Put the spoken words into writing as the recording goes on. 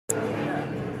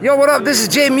Yo, what up? This is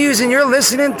Jay Muse, and you're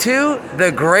listening to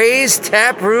the Gray's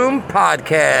Tap Room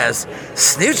Podcast.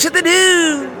 Snooch of the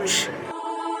Dooch.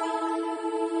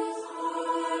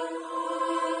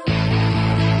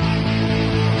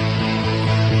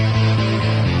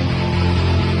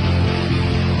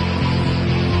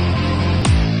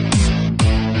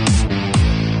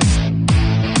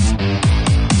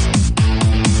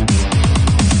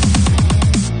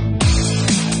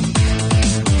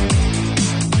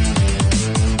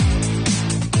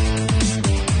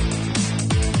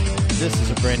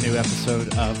 Brand new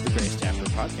episode of the Gray's Tap Room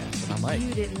Podcast, and I'm Mike.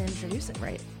 You didn't introduce it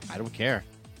right. I don't care.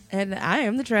 And I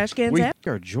am the Trash Can We Tap.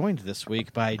 are joined this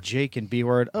week by Jake and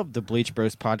B-Word of the Bleach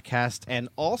Bros Podcast, and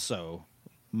also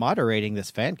moderating this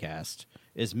fan-cast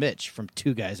is Mitch from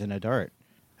Two Guys in a Dart.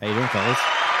 How you doing, fellas?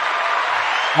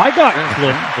 I got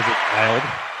clipped as a child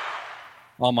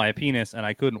on my penis, and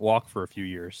I couldn't walk for a few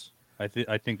years. I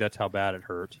think that's how bad it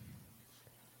hurt.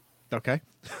 Okay.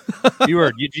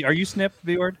 B-Word, are you snipped,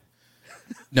 B-Word?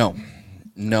 No,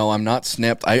 I'm not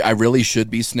snipped. I really should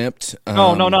be snipped.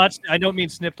 No, I don't mean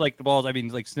snipped like the balls. I mean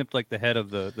like snipped like the head of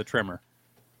the trimmer.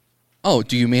 Oh,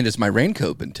 do you mean has my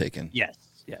raincoat been taken? Yes.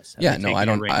 Yeah, no, I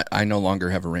don't. I no longer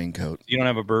have a raincoat. You don't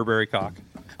have a Burberry cock?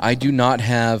 I do not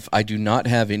have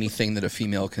anything that a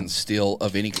female can steal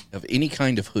of any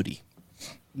kind of hoodie.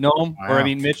 No, Wow. Or I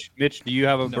mean, Mitch, do you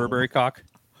have a Burberry cock?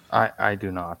 I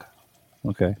do not.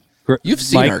 Okay. You've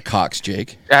seen Mike? our cocks,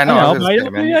 Jake. Yeah, I know. I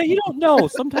know, you don't know.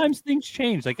 Sometimes things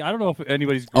change. Like I don't know if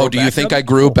anybody's. Oh, do you think I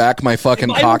grew back my fucking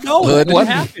cock hood? What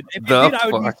happened? If you the did, I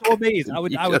would fuck? be so amazed. I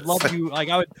would You love just you. Like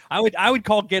I would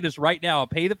call Guinness right now,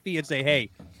 pay the fee, and say,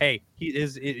 hey,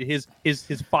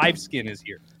 his 5 skin is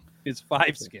here. His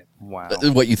 5 skin. Wow.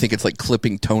 What, you think it's like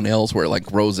clipping townnails where it like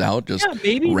grows out just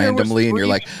maybe randomly, and you're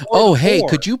like, oh, hey,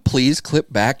 could you please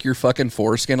clip back your fucking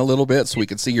foreskin a little bit so we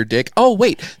can see your dick? Oh,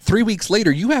 wait, 3 weeks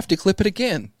later, you have to clip it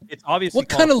again. It's obviously What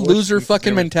kind of loser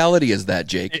fucking mentality is that,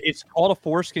 Jake? It's called a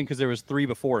foreskin because there was 3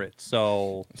 before it.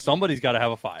 So somebody's got to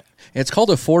have a 5. It's called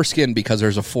a foreskin because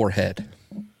there's a forehead.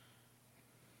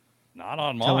 Not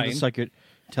on Tell him mine. to suck your.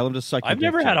 Tell him to suck. I've your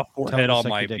never dick, had a Jake. Tell him forehead to on suck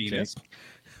my your dick, penis. Jake.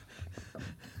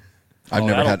 I've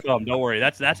never had. Come. Don't worry.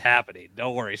 That's happening.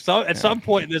 Don't worry. So at some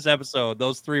point in this episode,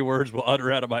 those 3 words will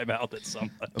utter out of my mouth at some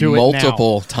point. Do it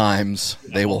multiple times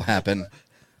they will happen.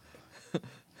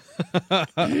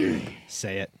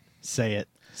 Say it. Say it.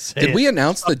 Say Did it. we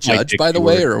announce the Suck my judge, dick, by the you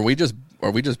way, were. or are we just?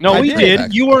 No, we I did.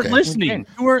 back? You weren't Okay. listening.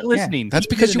 You weren't listening. That's He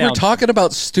because did you were announce talking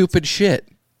about stupid shit.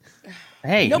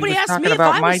 Hey, Nobody he was asked talking me if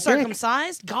about I my was dick.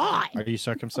 circumcised. God. Are you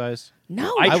circumcised?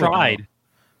 No. I would tried.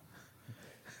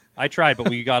 I tried, but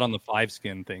we got on the 5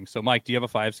 skin thing. So, Mike, do you have a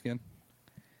 5 skin?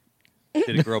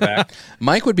 Did it grow back?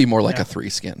 Mike would be more like a 3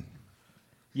 skin.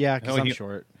 Yeah, because Oh, I'm you-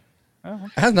 short.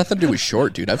 It has nothing to do with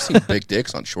short, dude. I've seen big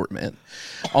dicks on short men.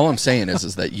 All I'm saying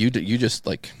is that you just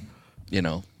like,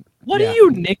 What Yeah. do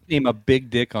you nickname a big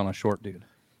dick on a short dude?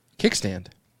 kickstand.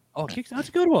 Oh, that's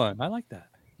a good one. I like that.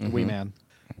 Wee man.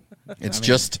 It's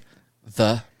just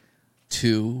the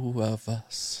two of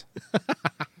us.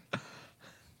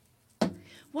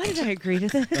 Why did I agree to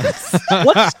this?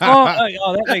 What song?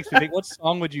 Oh, that makes me think. What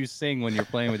song would you sing when you're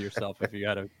playing with yourself if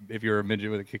you're a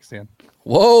midget with a kickstand?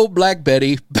 Whoa, Black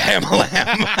Betty, bam,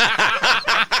 lamb.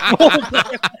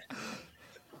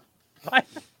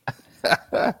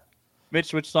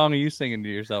 Mitch, which song are you singing to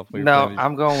yourself? When you're No, playing with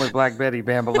I'm going with Black Betty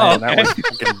Bambaland. That was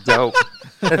fucking dope.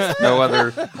 That's no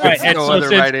other. right, That's and no so other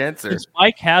since- right answer. Since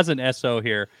Mike has an SO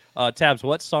here, Tabs,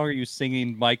 what song are you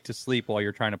singing Mike to sleep while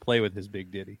you're trying to play with his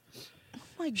big ditty? Oh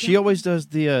my God. She always does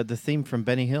the theme from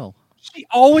Benny Hill. She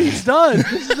always does.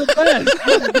 This is the best.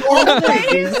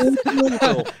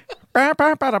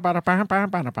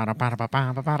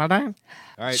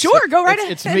 All right, Sure, go right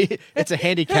It's me. It's a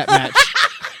handicap match.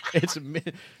 It's me.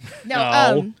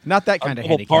 No. Not that kind I'm of double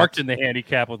handicap. parked in the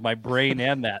handicap with my brain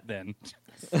and that then.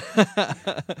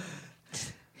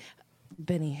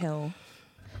 Benny Hill.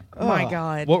 Oh my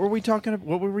God. What were we talking about?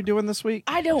 What were we doing this week?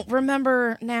 I don't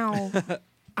remember now.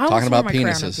 I Talking almost about wore my crown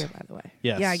up penises. here, by the way.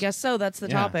 Yes. Yeah, I guess so. That's the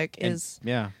topic. And- Is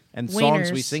and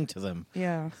songs we wieners. sing to them.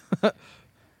 yeah.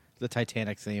 The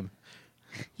Titanic theme.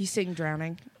 You sing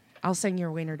 "Drowning." I'll sing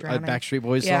your wiener drowning. Backstreet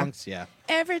Boys Yeah. songs. Yeah.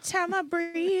 Every time I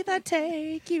breathe, I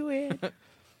take you in.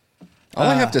 All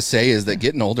I have to say is that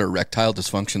getting older, erectile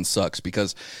dysfunction sucks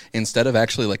because instead of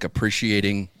actually like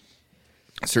appreciating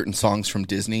certain songs from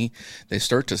Disney, they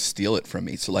start to steal it from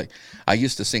me. So like I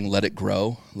used to sing Let It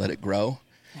Grow, Let It Grow.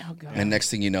 Oh God. And next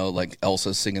thing you know, like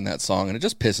Elsa's singing that song and it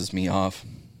just pisses me off.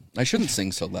 I shouldn't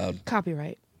sing so loud.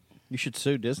 Copyright. You should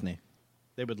sue Disney.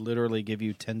 They would literally give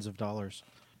you tens of dollars.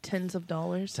 Tens of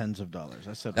dollars. Tens of dollars.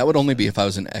 I said That would only be if I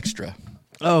was an extra.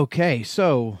 Okay,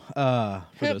 so for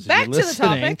those Back of you to the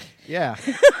listening, topic. yeah,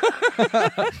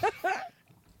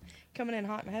 Coming in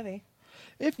hot and heavy.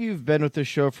 if you've been with this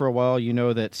show for a while, you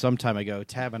know that some time ago,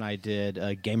 Tab and I did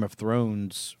a Game of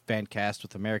Thrones fan cast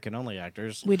with American only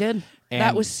actors. We did. That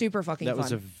And was super fucking That fun.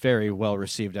 was a very well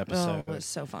received oh, episode. it was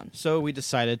so fun. So we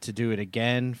decided to do it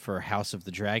again for House of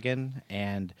the Dragon,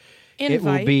 and it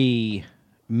Invite. will be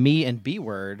me and B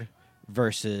Word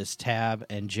versus Tab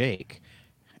and Jake,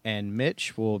 and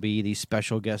Mitch will be the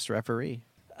special guest referee.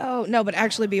 Oh no, but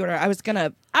actually, be I was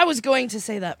going to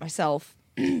say that myself.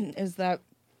 Is that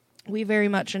we very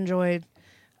much enjoyed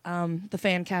the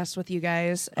fan cast with you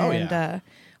guys, Oh, and yeah.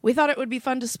 we thought it would be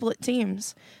fun to split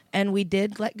teams, and we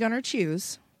did let Gunnar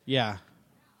choose. Yeah,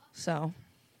 So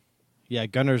yeah.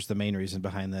 Gunner's the main reason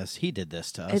behind this. He did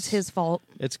this to us. it's his fault.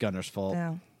 It's Gunner's fault.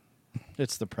 Yeah.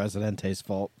 It's the Presidente's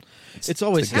fault. It's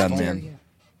always the his gun fault. man.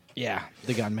 Yeah,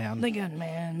 the gun man. The gun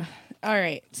man. All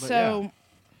right, so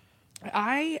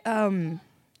I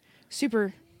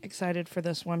super excited for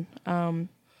this one.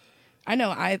 I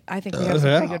know I think we have some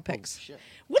pretty good picks.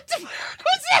 What the fuck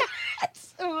was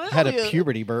that? Had a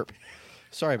puberty burp.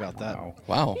 Sorry about that.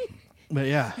 Wow. But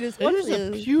yeah, What is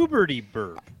a puberty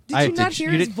burp? Did you not hear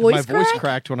his my voice voice crack?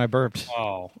 cracked when I burped.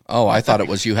 Oh, Oh, I thought it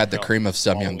was you had the cream of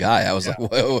some young guy. I was like,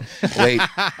 whoa, wait,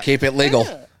 keep it legal.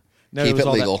 No, Keep was it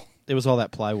all legal. It was all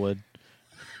that plywood.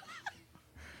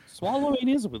 swallowing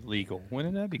is legal. When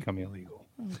did that become illegal?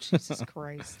 Oh, Jesus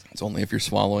Christ. It's only if you're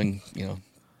swallowing,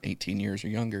 18 years or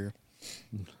younger.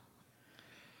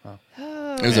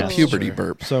 It was a puberty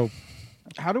burp. So,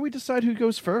 how do we decide who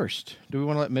goes first? Do we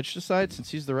want to let Mitch decide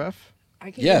since he's the ref? I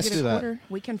can Yes. get Do a that. quarter.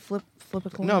 We can flip a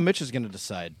coin. No, Mitch is going to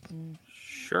decide.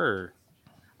 Sure.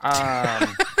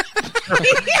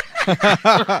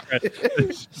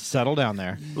 Settle down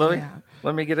there.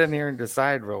 Let me get in here and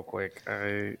decide real quick.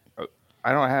 I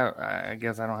don't have. I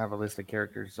guess I don't have a list of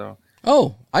characters, so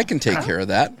Oh, I can take care of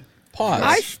that.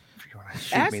 Pause. if you want to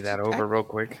shoot me that over real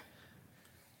quick.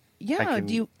 Yeah, can-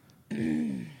 do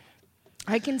you...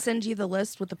 I can send you the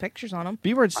list with the pictures on them.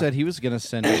 B-Word said he was going to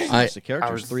send us a list of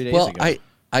characters was- 3 days well, ago.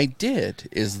 I did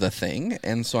is the thing,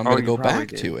 and so I'm Oh, going to you go probably back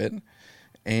did. to it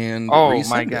and Oh resend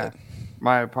my it. god,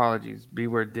 my apologies.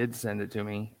 B-Word did send it to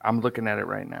me. I'm looking at it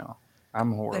right now.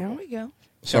 I'm There horrible. we go.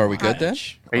 So are we good then?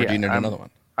 Or Yeah, do you need I'm- another one?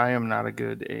 I am not a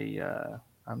good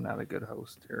I'm not a good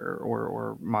host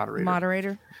or moderator.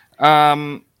 Moderator.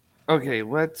 Okay,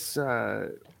 let's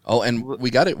Oh, and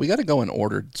we got it. We got to go in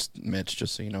order, Mitch.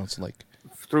 Just so you know, it's like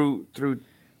through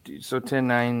so 10,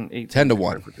 9, 8, 10 to 6,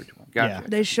 1. 5, 4, 3, 2, 1. Gotcha. Yeah.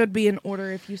 They should be in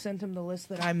order if you sent him the list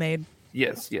that I made.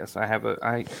 Yes. I have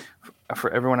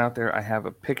for everyone out there. I have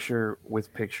a picture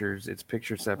with pictures. It's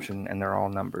Pictureception, and they're all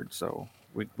numbered. So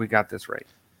we got this right.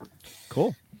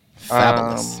 Cool.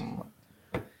 Fabulous.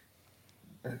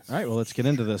 All right, well, let's get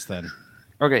into this then.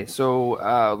 Okay,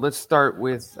 so let's start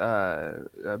with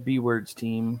B-Word's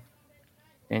team,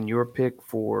 and your pick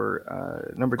for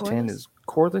number 10 Corlys. is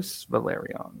Corlys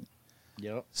Valerion.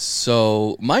 Yep.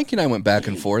 So Mike and I went back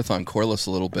and forth on Corlys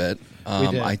a little bit.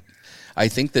 did. I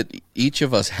think that each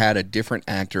of us had a different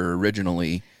actor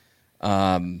originally,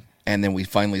 and then we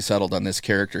finally settled on this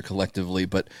character collectively.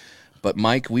 But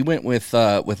Mike, we went with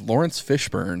Lawrence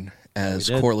Fishburne as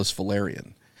We did. Corlys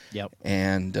Valerian, Yep.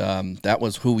 and that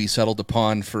was who we settled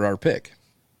upon for our pick.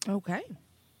 Okay.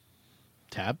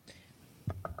 Tab.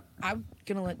 I'm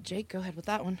going to let Jake go ahead with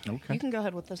that one. Okay. You can go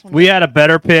ahead with this one. We had a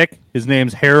better pick. His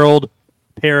name's Harold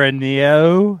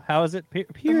Perrineau. How is it? Oh,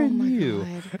 Perrineau.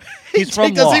 my God. He's from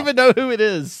Jake doesn't Lost. even know who it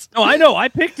is. No, I know. I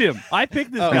picked him. I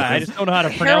picked this Oh. guy. I just don't know how to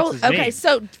pronounce Harold, his okay, name.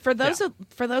 so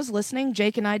for those listening,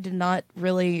 Jake and I did not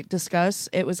really discuss.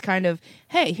 It was kind of,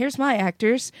 hey, here's my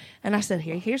actors, and I said,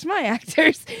 here's my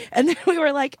actors, and then we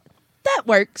were like, that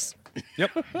works.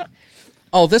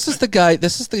 Oh, this is the guy.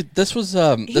 This is the was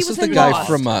in guy Lost.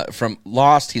 from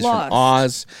Lost. He's Lost. from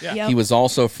Oz. Yeah. Yep. He was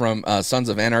also from Sons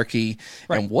of Anarchy.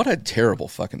 And what a terrible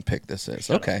fucking pick this is.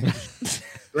 Okay,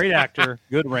 Great actor.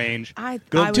 Good range. I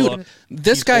Good would- look.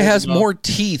 this He's guy old has enough. more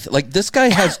teeth. Like this guy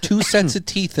has 2 sets of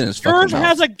teeth in his fucking Yours mouth.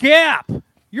 has a gap.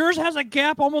 Yours has a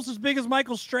gap almost as big as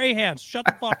Michael Strahan's. Shut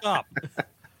the fuck up.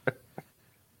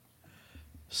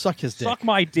 Suck his dick. Suck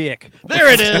my dick. There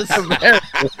it is.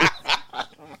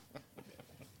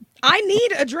 I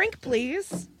need a drink,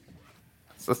 please.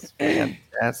 This is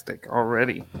fantastic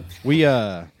already. We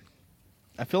I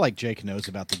feel like Jake knows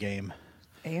about the game.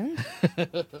 And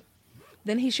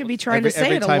then he should be trying to say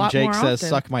every it a time lot Jake more says often.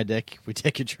 "suck my dick," we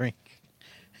take a drink.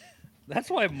 That's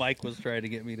why Mike was trying to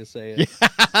get me to say it.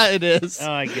 It is.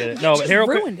 Oh, I get it. You No, just Harold.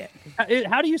 ruined it.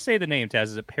 How do you say the name, Taz?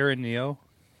 Is it Perrineau?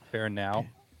 Perrineau?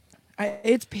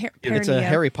 It's It's a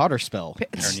Harry Potter spell.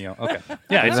 Pernio. Okay.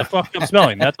 Yeah, it's a fucked up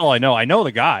spelling. That's all I know. I know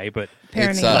the guy, but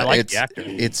It's I like it's the actor.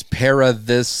 it's para.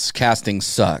 This casting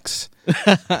sucks.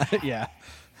 Yeah.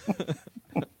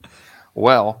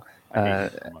 Well, I hate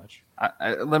it so much.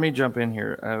 let me jump in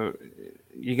here.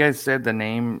 You guys said the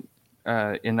name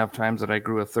enough times that I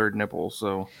grew a third nipple,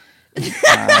 so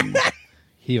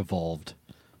He evolved.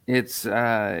 it's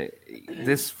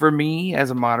this for me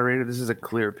as a moderator. This is a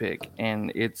clear pick,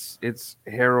 and it's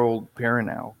Harold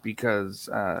Perrineau because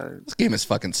This game is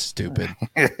fucking stupid.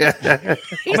 I'm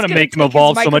gonna make him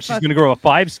evolve so much he's gonna grow a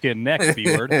 5 skin next.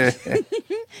 B-word.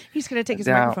 He's gonna take his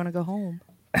Now- microphone and go home.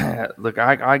 look,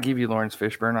 I give you Lawrence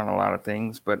Fishburne on a lot of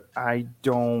things, but I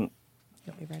don't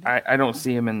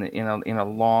see him in a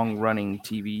long running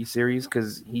TV series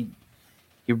because he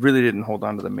really didn't hold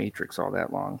on to the Matrix all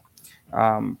that long.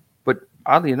 But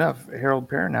oddly enough, Harold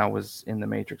Perrineau was in the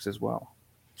Matrix as well.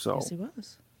 So Yes, he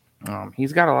was.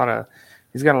 he's got a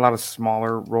lot of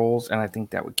smaller roles, and I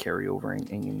think that would carry over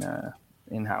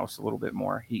in house a little bit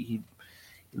more. He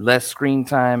less screen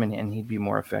time, and he'd be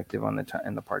more effective on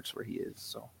in the parts where he is.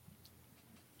 So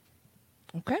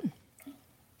Okay.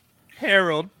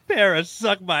 Harold Paris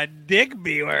suck my dick.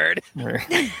 B-word.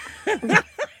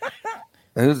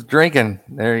 who's drinking?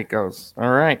 There he goes. All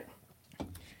right.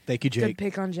 Thank you, Good Jake.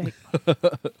 pick on Jake.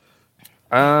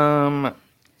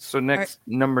 So next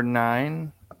number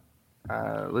 9.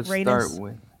 Let's Rhaenys. start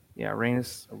with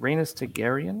Rhaenys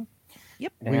Targaryen.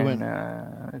 Yep. We went-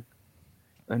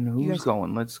 And who's guys-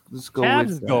 going? Let's go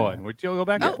Tab's with going. Would you go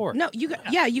back and Oh forth? no, you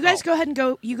guys go ahead and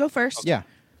go. You go first. Yeah.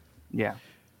 Yeah.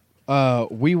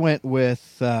 We went with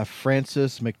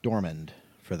Frances McDormand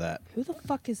for that. Who the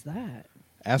fuck is that?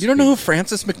 Ask You don't know who me.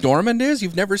 Frances McDormand is?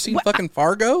 You've never seen fucking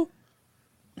Fargo?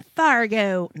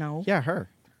 Fargo. No. Yeah, her.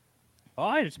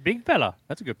 Oh, it's Big Fella.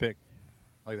 That's a good pick.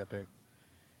 I like that pick.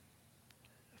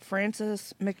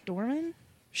 Frances McDormand.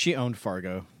 She owned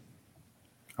Fargo.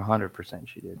 100%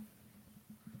 she did.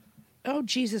 Oh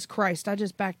Jesus Christ! I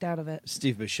just backed out of it.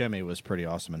 Steve Buscemi was pretty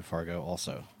awesome in Fargo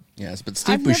also. Yes, but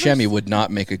Steve I've never Buscemi s- would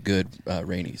not make a good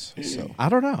Rhaenys. So I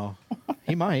don't know.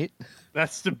 He might.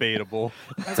 That's debatable.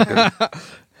 It's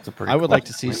a pretty I would cool like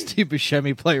to see Steve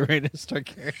Buscemi play Rhaenys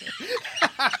Targaryen.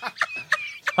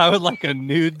 I would like a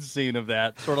nude scene of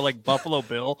that, sort of like Buffalo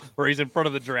Bill, where he's in front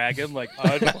of the dragon, like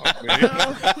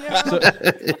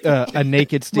A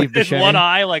naked Steve with his Buscemi. one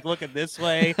eye like looking this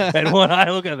way and one eye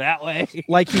looking that way.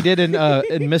 Like he did in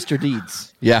Mr.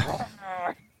 Deeds. yeah,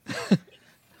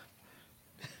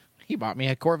 He bought me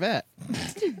a Corvette.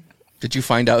 did you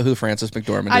find out who Frances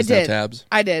McDormand I is now, did. Tabs?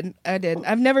 I did.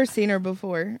 I've never seen her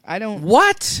before. I don't.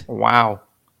 What? Wow.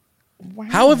 Wow.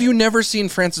 How have you never seen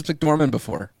Frances McDormand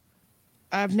before?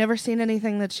 I've never seen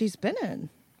anything that she's been in.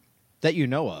 That you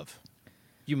know of.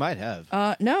 You might have.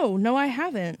 No, I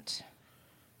haven't.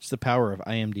 It's the power of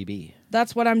IMDb.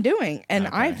 That's what I'm doing, and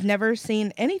Okay. I've never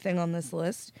seen anything on this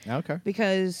list Okay.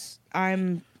 because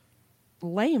I'm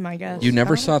lame. I guess You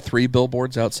never I don't saw 3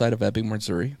 billboards outside of Ebbing,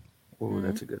 Missouri? Ooh,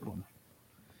 that's a good one.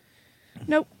 know.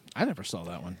 Nope. I never saw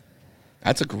that one.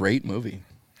 That's a great movie.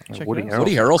 Check Woody it out.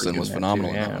 Woody Harrelson's Harrelson pretty was good phenomenal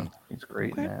in too, that yeah. one. He's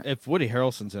great in that. If Woody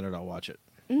Harrelson's in it, I'll watch it.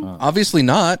 Obviously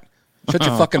not. Shut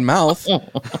your fucking mouth.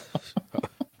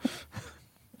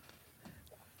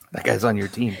 That guy's on your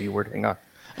team, B-word. Hang on.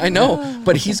 I know,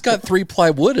 but he's got 3-ply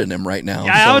wood in him right now.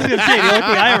 Yeah, I so- was gonna say the only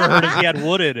thing I ever heard is he had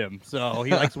wood in him, so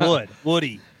he likes wood.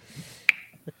 Woody.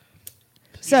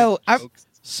 So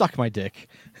Suck my dick.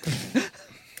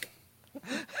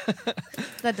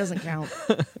 that doesn't count.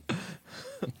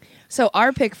 So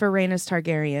our pick for Rhaenys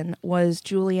Targaryen was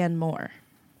Julianne Moore.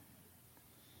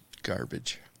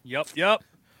 Garbage. Yep.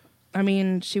 I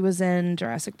mean, she was in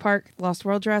Jurassic Park, Lost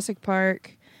World Jurassic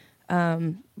Park,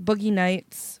 Boogie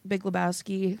Nights, Big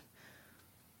Lebowski,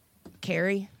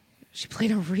 Carrie. She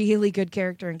played a really good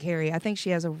character in Carrie. I think she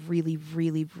has a really,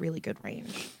 really, really good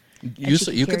range. You, she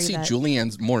could you could carry see that.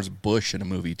 Julianne Moore's bush in a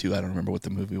movie too. I don't remember what the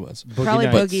movie was, Probably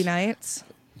Nights. Boogie Nights.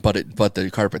 but the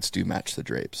carpets do match the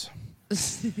drapes.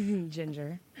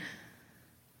 Ginger.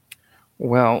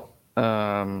 Well,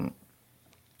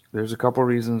 there's a couple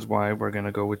reasons why we're going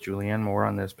to go with Julianne Moore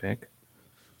on this pick.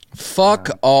 Fuck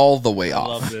all the way I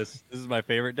love off. this. This is my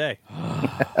favorite day.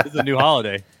 This is a new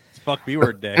holiday. It's fuck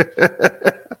B-word day.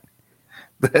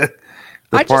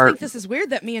 I just think this is weird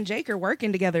that me and Jake are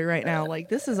working together right now. Like,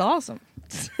 this is awesome.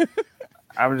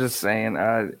 I was just saying,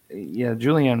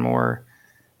 Julianne Moore.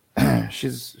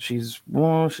 she's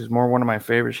more one of my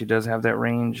favorites. She does have that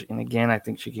range, and again, I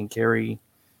think she can carry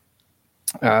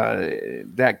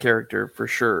that character for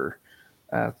sure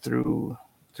through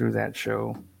that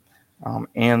show.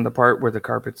 And the part where the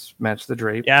carpets match the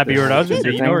drape. Yeah, Beard, I was going to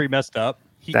say, you know thing. where he messed up?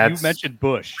 You mentioned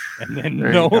Bush, and then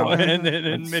There you go.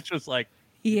 and Mitch was like,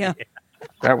 Yeah.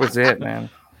 That was it, man.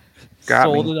 Got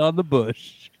sold me. it on the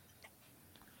Bush.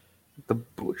 The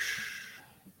bush.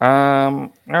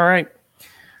 All right.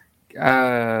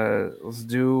 Let's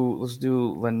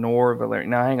do Lenore Valerian.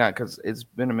 Now hang on, because it's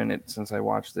been a minute since I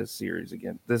watched this series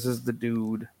again. This is the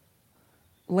dude.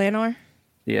 Lanor.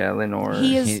 Yeah, Lenore.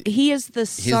 He is the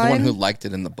son. He's the one who liked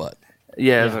it in the butt.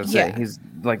 Yeah, as I say, Yeah. he's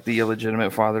like the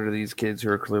illegitimate father to these kids who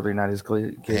are clearly not his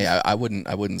kids. Hey, I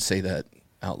wouldn't say that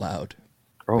out loud.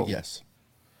 Oh, But yes.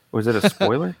 Was it a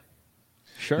spoiler?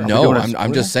 Sure. No, doing a I'm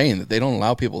spoiler? just saying that they don't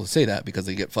allow people to say that because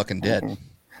they get fucking dead.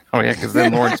 Oh yeah, because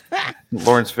then Lawrence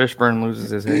Fishburne loses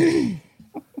his head.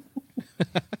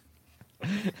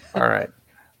 All right,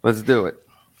 let's do it.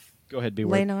 Go ahead, B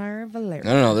word. Lanor Valerian.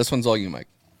 No. This one's all you, Mike.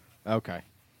 Okay.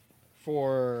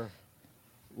 For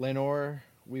Lenore,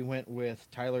 we went with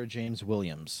Tyler James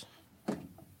Williams.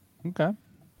 Okay.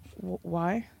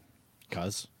 Why?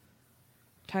 Cuz.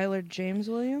 Tyler James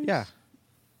Williams? Yeah.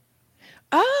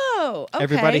 Oh, okay.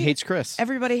 Everybody hates Chris.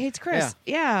 Everybody hates Chris.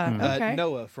 Yeah. Okay.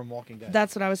 Noah from Walking Dead.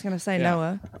 That's what I was going to say, Yeah.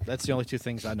 Noah. That's the only two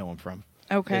things I know him from.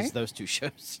 Okay. Is those two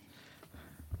shows.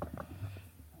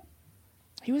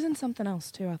 He was in something else,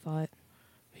 too, I thought.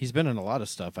 He's been in a lot of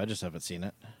stuff. I just haven't seen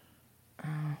it.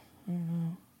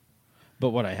 But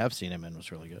what I have seen him in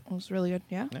was really good. It was really good,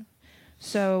 yeah? Yeah.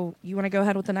 So, you want to go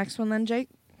ahead with the next one then, Jake?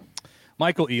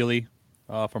 Michael Ealy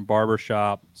from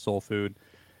Barbershop, Soul Food.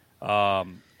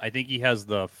 I think he has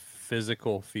the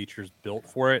physical features built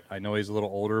for it. I know he's a little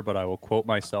older, but I will quote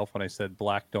myself when I said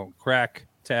black don't crack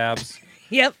tabs.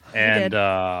 Yep. And he did.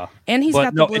 And he's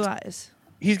got the blue eyes.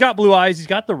 He's got blue eyes. He's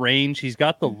got the range. He's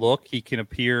got the look. He can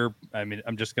appear. I mean,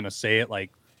 I'm just gonna say it like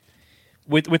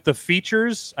with the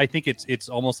features. I think it's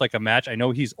almost like a match. I know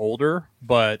he's older,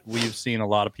 but we've seen a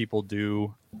lot of people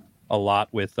do a lot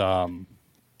with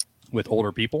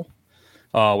older people,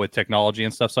 with technology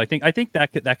and stuff. So I think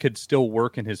that could still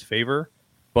work in his favor.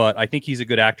 But I think he's a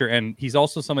good actor, and he's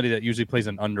also somebody that usually plays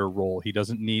an under role. He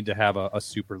doesn't need to have a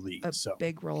super lead. A So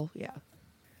big role, yeah.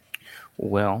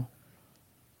 Well,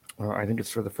 I think it's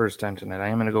for the first time tonight. I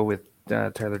am going to go with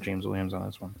Tyler James Williams on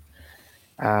this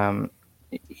one.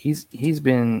 He's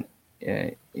been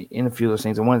in a few of those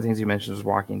things, and one of the things you mentioned was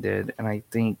Walking Dead, and I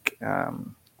think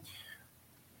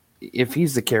if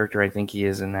he's the character I think he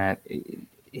is in that,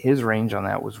 his range on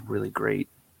that was really great.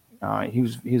 He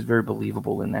was very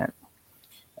believable in that.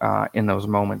 In those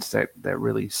moments that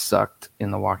really sucked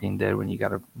in The Walking Dead when you got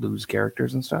to lose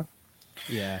characters and stuff.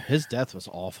 Yeah, his death was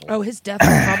awful. Oh, his death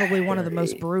was probably one of the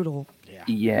most brutal.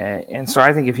 Yeah, and so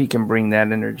I think if he can bring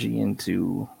that energy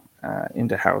into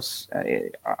House,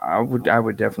 I would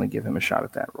definitely give him a shot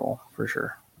at that role for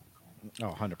sure. Oh,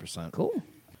 100%. Cool.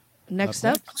 Next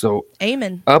up, So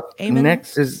Aemon. up Aemon.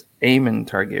 next is Aemon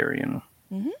Targaryen.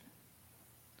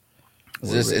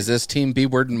 Is this Team B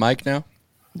Word and Mike now?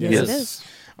 Yes, Yes. it is.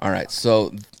 All right.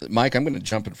 So, Mike, I'm going to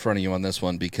jump in front of you on this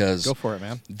one because Go for it,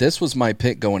 man. this was my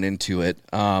pick going into it.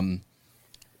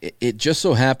 It just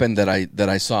so happened that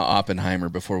I saw Oppenheimer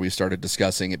before we started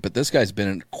discussing it, but this guy's been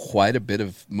in quite a bit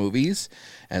of movies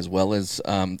as well as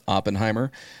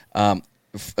Oppenheimer.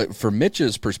 For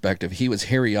Mitch's perspective, he was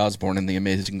Harry Osborn in The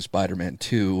Amazing Spider-Man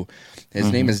 2.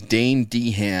 His name is Dane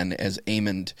DeHaan as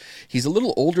Aemond. He's a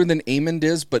little older than Aemond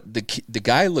is, but the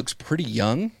guy looks pretty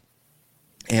young.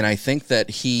 And I think that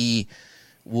he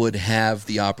would have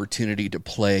the opportunity to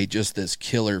play just this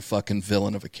killer fucking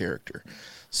villain of a character.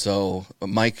 So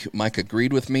Mike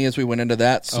agreed with me as we went into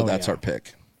that, so that's our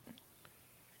pick.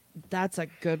 That's a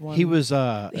good one. He was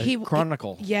He-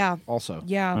 Chronicle. Yeah. Also.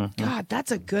 Yeah. God,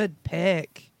 that's a good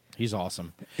pick. He's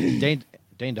awesome. Dane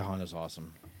DeHaan is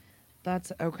awesome.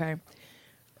 That's okay.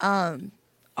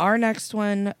 Our next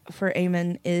one for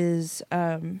Aemon is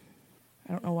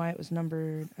I don't know why it was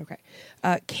numbered. Okay.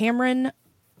 Cameron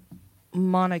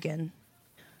Monaghan.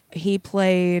 He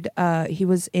played he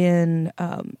was in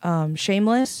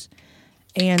Shameless,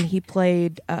 and he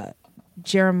played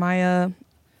Jeremiah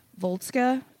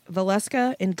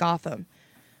Valeska in Gotham.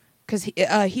 Because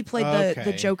he played the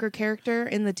Okay. Joker character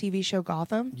in the TV show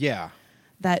Gotham. Yeah.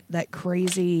 That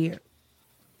crazy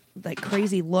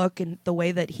look and the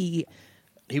way that he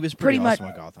He was pretty pretty, much awesome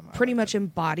at Gotham. I pretty liked much him.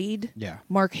 embodied Yeah.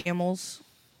 Mark Hamill's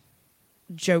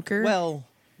Joker. Well,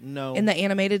 no. in the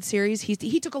animated series,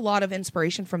 he took a lot of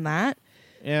inspiration from that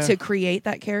yeah. to create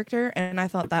that character, and I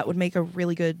thought that would make a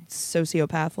really good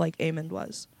sociopath like Aemond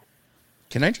was.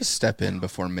 Can I just step in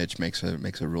before Mitch makes a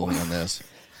ruling on this?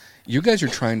 You guys are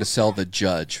trying to sell the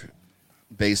judge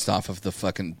based off of the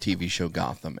fucking TV show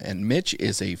Gotham. And Mitch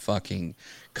is a fucking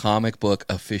comic book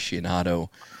aficionado,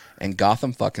 and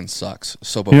Gotham fucking sucks.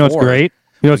 So before, You know what's great?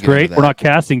 You know what's we get into great? We're that- not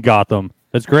casting Gotham.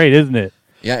 That's great, isn't it?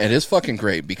 Yeah, it is fucking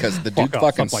great because the dude off,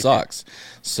 fucking something like that. sucks.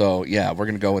 So yeah, we're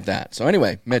gonna go with that. So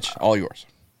anyway, Mitch, all yours.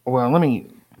 Well, let me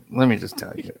just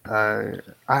tell you, I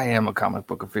am a comic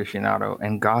book aficionado,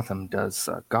 and Gotham does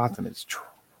suck. Gotham is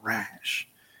trash.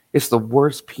 It's the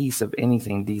worst piece of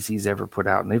anything DC's ever put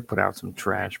out, and they've put out some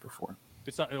trash before.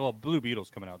 It's not, well, Blue Beetle's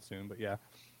coming out soon, but yeah.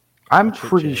 I'm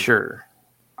pretty sure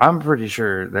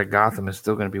that Gotham is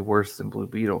still going to be worse than Blue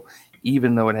Beetle,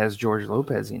 even though it has George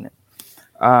Lopez in it.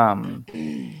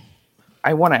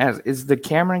 I want to ask: is the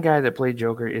Cameron guy that played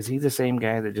Joker? Is he the same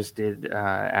guy that just did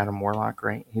Adam Warlock?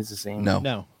 Right? He's the same.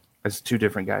 No. It's two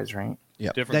different guys, right?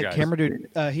 Yep. Different That guys. camera dude,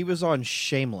 he was on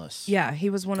Shameless. Yeah, he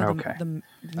was one of Okay. the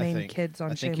I main think. kids on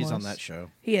I think Shameless. he's on that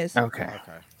show. He is. Okay.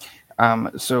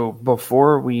 Okay. So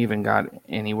before we even got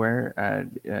anywhere,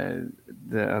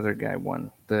 the other guy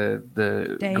won.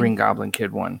 The Dane. Green Goblin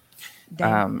kid won.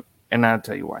 Dane. And I'll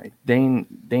tell you why. Dane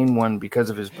won because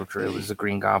of his portrayal as the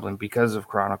Green Goblin, because of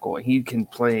Chronicle. He can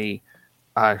play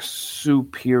a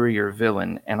superior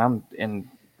villain, and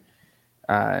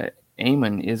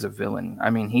Eamon is a villain. I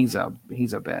mean, he's a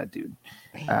bad dude.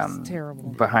 He's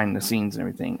terrible. Behind the scenes and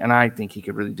everything. And I think he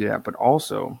could really do that. But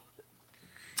also,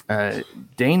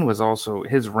 Dane was also,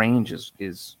 his range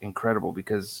is incredible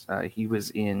because he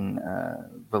was in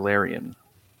Valerian,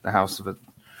 the House of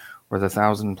or the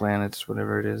Thousand Planets,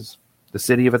 whatever it is, the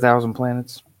City of 1,000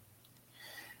 Planets.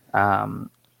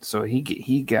 So he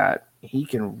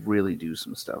can really do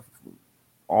some stuff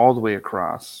all the way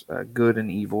across, good and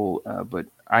evil. But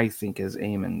I think as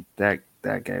Eamon, that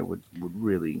guy would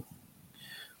really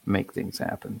make things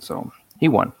happen. So he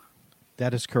won.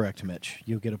 That is correct, Mitch.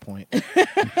 You get a point.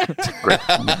 Great.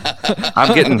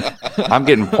 I'm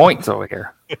getting points over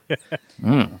here.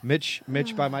 Mitch,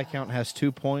 by my count, has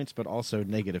 2 points, but also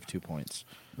negative 2 points.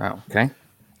 Oh, okay.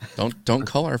 Don't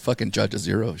call our fucking judge a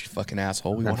zero, you fucking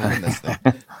asshole. We want to win this thing.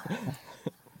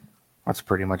 That's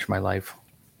pretty much my life.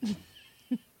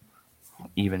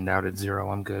 Evened out at 0.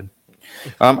 I'm good.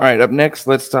 All right. Up next,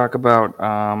 let's talk about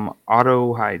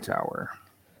Otto Hightower.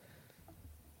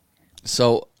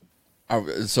 So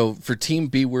for Team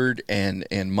B Word and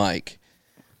Mike,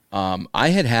 I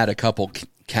had a couple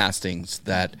castings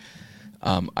that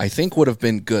I think would have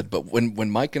been good, but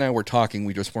when Mike and I were talking,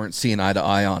 we just weren't seeing eye to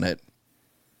eye on it.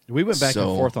 We went back and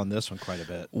So- forth on this one quite a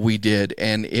bit. We did,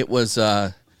 and it was.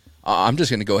 I'm just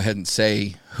going to go ahead and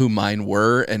say who mine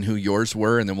were and who yours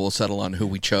were, and then we'll settle on who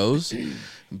we chose.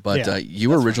 But Yeah, you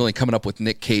were originally coming up with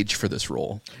Nick Cage for this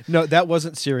role. No, that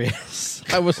wasn't serious.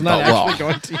 I was not Oh, well, actually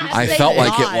going to. I felt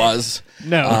like it was.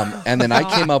 No. And then I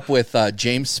came up with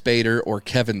James Spader or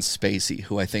Kevin Spacey,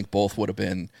 who I think both would have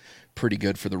been pretty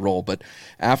good for the role. But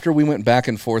after we went back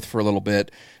and forth for a little bit,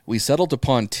 we settled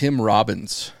upon Tim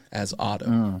Robbins as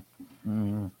Otto.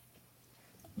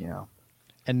 Yeah.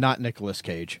 And not Nicolas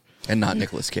Cage. And not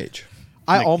Nicolas Cage.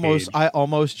 I Cage.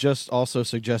 almost just also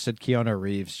suggested Keanu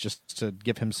Reeves just to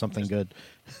give him something good.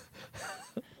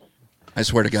 I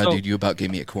swear to God, So- dude, you about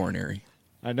gave me a coronary.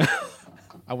 I know.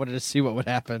 I wanted to see what would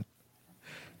happen.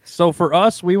 So for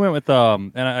us, we went with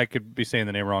and I could be saying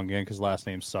the name wrong again because last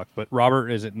names suck. But Robert,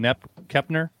 is it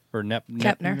Kepner or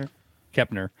Kepner.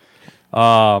 Kepner,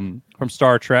 from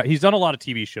Star Trek. He's done a lot of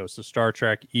TV shows, so Star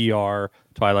Trek, ER,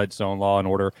 Twilight Zone, Law and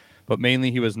Order. But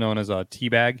mainly, he was known as a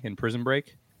Teabag in Prison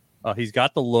Break. He's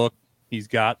got the look. He's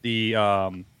got the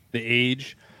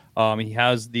age.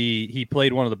 He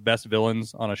played one of the best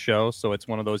villains on a show, so it's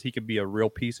one of those he could be a real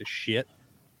piece of shit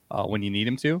when you need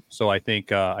him to. So I think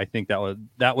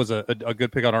that was a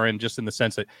good pick on our end, just in the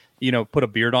sense that put a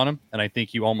beard on him, and I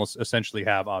think you almost essentially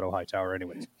have Otto Hightower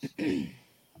anyways.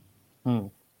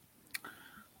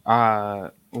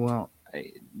 Well,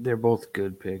 they're both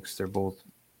good picks. They're both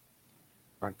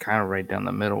kind of right down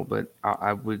the middle, but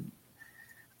I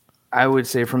would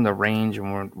say from the range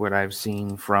and what I've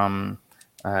seen from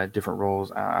different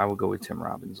roles, I would go with Tim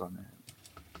Robbins on that.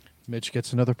 Mitch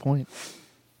gets another point.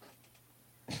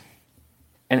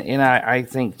 And I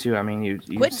think too. I mean, you've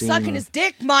Quit seen, sucking his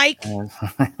dick, Mike.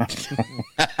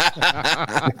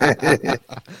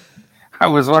 I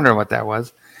was wondering what that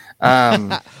was.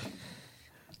 No,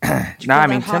 I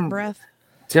mean hot breath.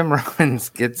 Tim Robbins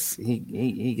gets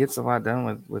he gets a lot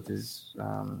done with his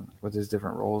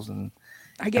different roles, and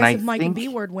I guess I if Mike and think-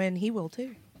 B Word win, he will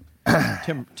too.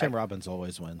 Tim Robbins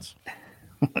always wins.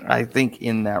 I think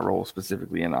in that role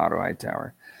specifically in Otto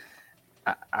Hightower,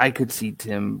 I could see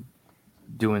Tim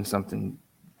doing something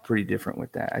pretty different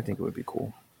with that. I think it would be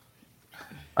cool.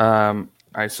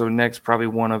 All right, so next, probably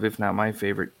one of, if not my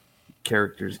favorite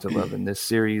characters to love in this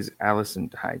series, Allison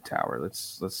Hightower.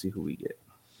 Let's see who we get.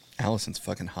 Allison's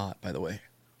fucking hot, by the way.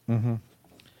 Mm-hmm.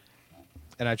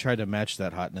 And I tried to match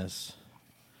that hotness,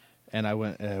 and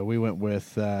we went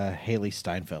with Haley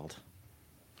Steinfeld.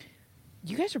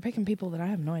 You guys are picking people that I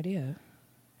have no idea.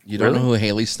 You don't know who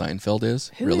Haley Steinfeld is?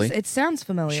 Who really? It sounds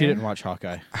familiar. She didn't watch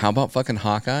Hawkeye. How about fucking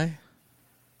Hawkeye?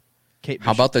 Kate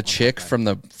How about the Bishop chick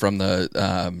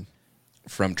Hawkeye.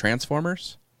 from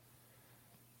Transformers?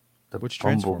 The Which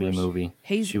Bumblebee Transformers? movie.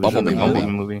 He's She was in the Bumblebee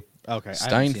Bumblebee movie. movie. Okay, I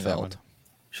haven't seen that one. Steinfeld.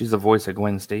 She's the voice of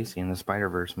Gwen Stacy in the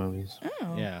Spider-Verse movies.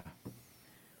 Oh, Yeah.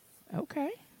 okay.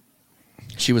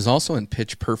 She was also in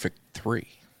Pitch Perfect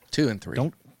 2 and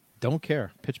 3. Don't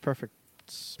care. Pitch Perfect.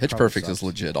 Pitch Perfect is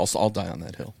legit. I'll die on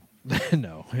that hill.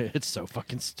 No, it's so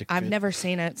fucking stupid. I've never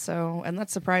seen it, and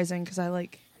that's surprising because I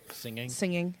like singing.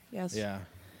 singing. Yes. Yeah,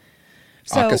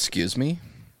 So Excuse me.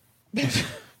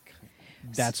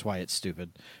 that's why it's stupid.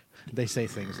 They say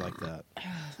things like that.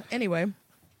 anyway,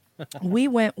 we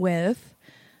went with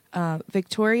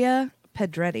Victoria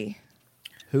Pedretti.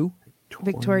 Who?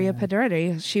 Victoria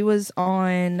Pedretti. She was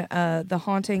on The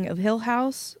Haunting of Hill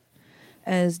House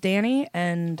as Danny,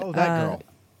 and Oh, that girl.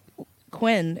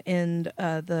 Quinn in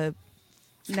the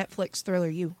Netflix thriller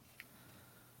You.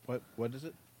 What is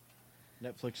it?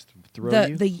 Netflix throw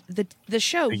you? The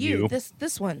show The You. You.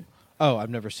 This one. Oh,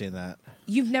 I've never seen that.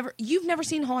 You've never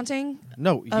seen Haunting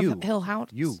No, of you. Hill House?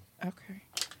 You. Okay.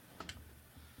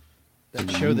 That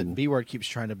show that B Word keeps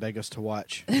trying to beg us to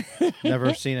watch.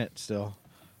 Never seen it still.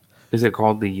 Is it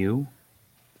called The You?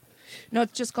 No,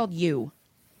 it's just called You.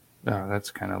 Oh,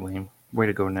 that's kind of lame. Way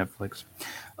to go, Netflix.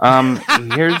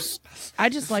 Here's I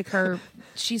just like her.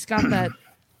 She's got that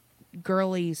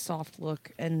girly, soft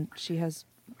look, and she has.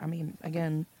 I mean,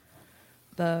 again,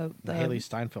 the Haley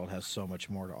Steinfeld has so much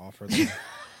more to offer than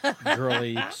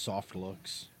girly, soft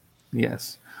looks.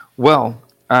 yes. Well,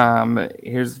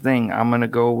 here's the thing. I'm gonna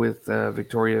go with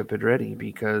Victoria Pedretti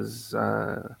because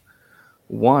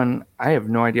one, I have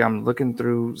no idea. I'm looking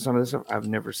through some of this stuff. I've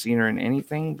never seen her in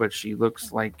anything, but she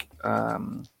looks like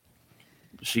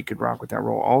she could rock with that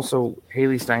role. Also,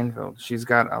 Haley Steinfeld. She's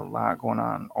got a lot going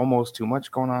on, almost too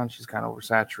much going on. She's kind of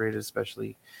oversaturated,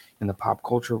 especially in the pop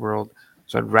culture world.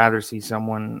 So I'd rather see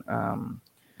someone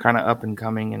kind of up and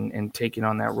coming and taking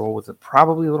on that role with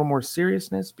probably a little more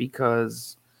seriousness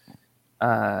because,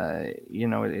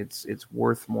 it's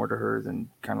worth more to her than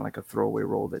kind of like a throwaway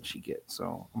role that she gets.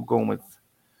 So I'm going with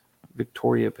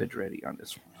Victoria Pedretti on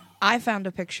this one. I found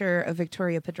a picture of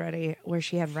Victoria Pedretti where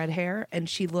she had red hair, and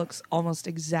she looks almost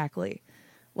exactly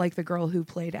like the girl who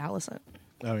played Allison.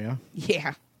 Oh, yeah?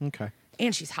 Yeah, Okay.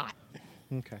 and she's hot.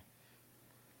 Okay.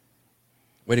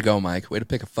 Way to go, Mike. Way to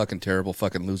pick a fucking terrible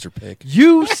fucking loser pick.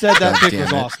 You said that God pick damn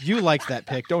was it. awesome. You liked that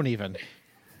pick. Don't even.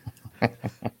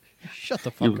 Shut the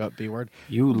fuck up, B Word.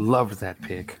 You loved that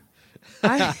pick.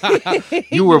 I-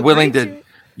 You were willing agreed to. it.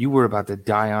 You were about to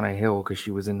die on a hill because she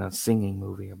was in a singing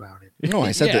movie about it. No,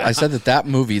 I said Yeah. that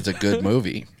movie is a good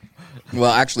movie.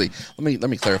 Well, actually, let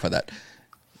me clarify that.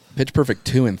 Pitch Perfect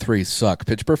 2 and 3 suck.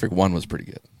 Pitch Perfect 1 was pretty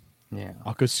good. Yeah.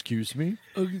 Excuse me?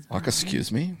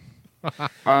 Excuse me.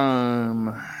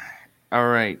 All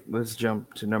right. Let's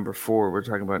jump to number 4. We're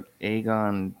talking about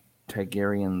Aegon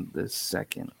Targaryen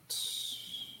II.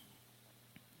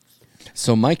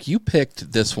 So, Mike, you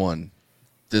picked this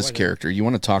character. You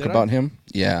want to talk Did I? about him?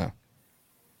 Yeah.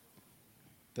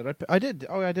 Did I? I did.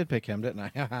 Oh, I did pick him,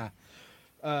 didn't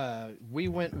I? We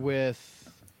went with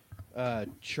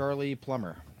Charlie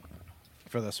Plummer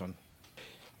for this one.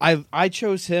 I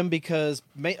chose him because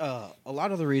a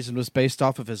lot of the reason was based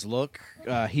off of his look.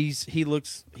 He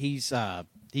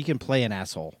can play an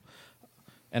asshole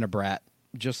and a brat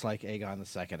just like Aegon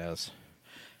II is.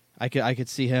 I could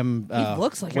see him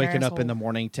looks like an waking up in asshole. the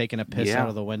morning, taking a piss Yeah. out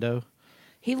of the window.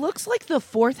 He looks like the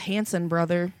fourth Hanson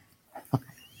brother,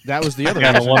 That was the other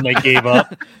Yeah, the one they gave up.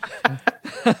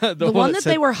 the one that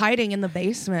said they were hiding in the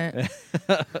basement.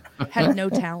 Had no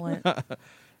talent.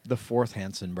 the fourth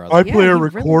Hanson brother. Yeah, play a he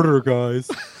recorder, guys.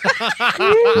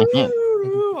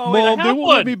 Oh, wait, I Mom, they have won't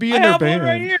let one. me be I in their have one band.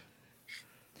 right here.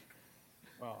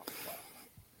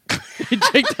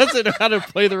 Jake doesn't know how to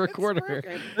play the recorder.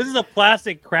 This is a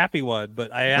plastic, crappy one,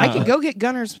 but I could go get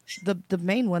Gunner's the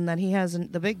main one that he has,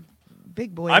 the big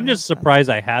boy. I'm just surprised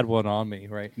I had one on me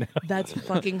right now. That's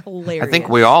fucking hilarious. I think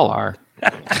we all are.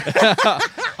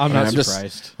 I'm not I'm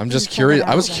surprised. I'm just pulled it curious. out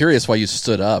I was of it. curious why you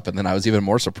stood up, and then I was even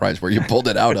more surprised where you pulled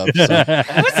it out of.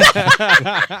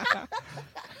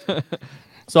 So.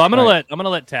 So I'm gonna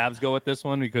let Tabs go with this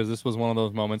one because this was one of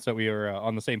those moments that we were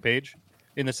on the same page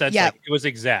in the sense Yeah. like it was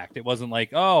exact. It wasn't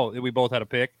like we both had a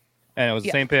pick and it was the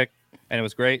Yeah. same pick. and it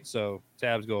was great. So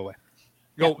tabs, go away.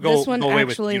 Yeah, this one go away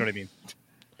actually- with, you know what I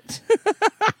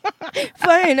mean?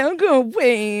 Fine, I'll go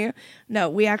away. No,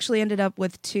 we actually ended up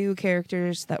with 2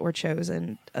 characters that were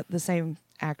chosen, the same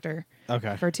actor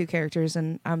Okay. for 2 characters,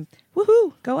 and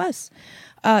woohoo, go us.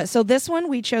 So this one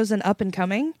we chose an up and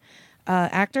coming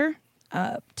actor,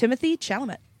 Timothy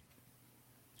Chalamet.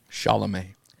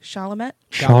 Chalamet.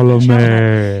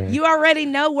 Chalamet. You already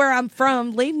know where I'm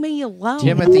from. Leave me alone.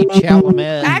 Timothy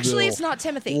Chalamet. Actually, it's not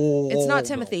Timothy. It's not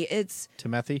Timothy. It's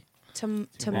Timothy.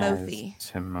 Timothy.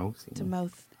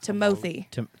 Timothy. Timothy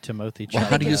Well,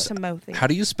 how do you Timothy. how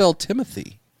do you spell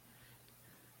Timothy?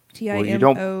 Timothy. You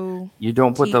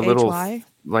don't put the little THY?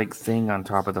 like thing on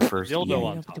top of the first Dildo E.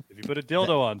 on top. If you put a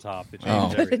dildo on top, it Oh.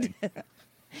 changes everything.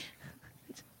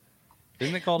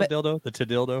 Isn't it called a dildo? The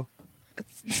dildo.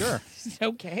 Sure.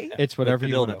 Okay. It's whatever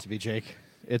you want dildo. it to be, Jake.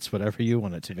 It's whatever you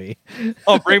want it to be.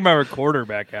 I'll bring my recorder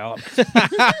back out.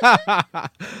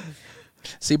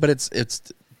 See, but it's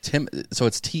Tim. So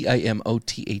it's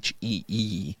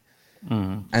Timothee,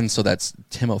 and so that's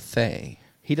Timothy.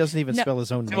 He doesn't even No. spell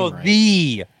his own Oh,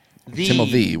 name right. the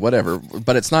Timothy, whatever.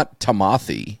 But it's not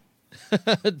Timothy.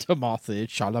 Timothy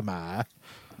Chalamet.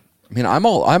 I mean, I'm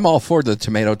all for the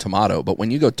tomato, but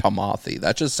when you go Timothy,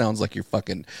 that just sounds like you're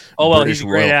fucking Oh well, British he's a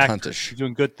great royal actor. cuntish. He's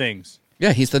doing good things.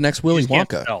 Yeah, he's the next Willy He just can't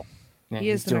Wonka. spell. Yeah, He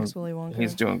is he's the doing- next Willy Wonka.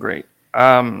 He's doing great.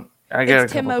 I got a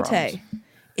It's couple Timote. problems.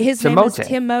 His name is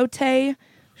Timote. Timote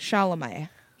Chalamet.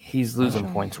 He's losing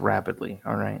points rapidly.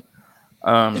 All right.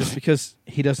 Just because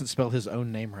he doesn't spell his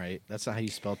own name right. That's not how you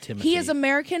spell Timothy. He is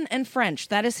American and French.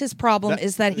 That is his problem.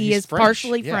 Is that he he's is French.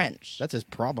 partially Yeah. French. That's his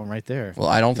problem right there. Well,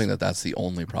 I don't think that that's the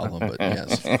only problem, but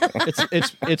yes.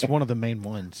 It's one of the main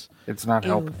ones. It's not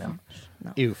helping Ew. him.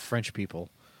 Ew, French people.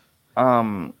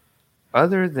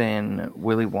 Other than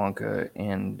Willy Wonka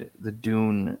and the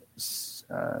Dune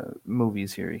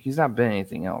movies here, he's not been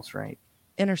anything else, right?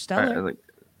 Interstellar. Like,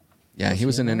 Yeah, he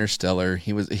was in Interstellar.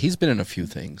 He's been in a few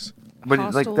things. but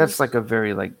like Hostels. that's like a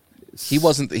very like He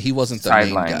wasn't the main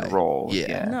sideline guy. role.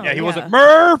 Yeah. No, Yeah, he wasn't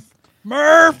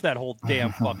Murph. That whole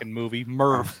damn fucking movie,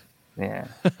 Murph. Yeah,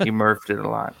 he murphed it a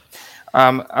lot.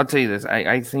 I'll tell you this.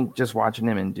 I think just watching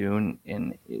him in Dune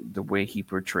and the way he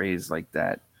portrays like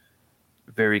that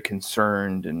very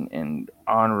concerned and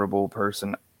honorable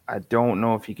person, I don't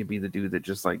know if he could be the dude that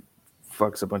just like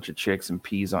fucks a bunch of chicks and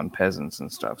pees on peasants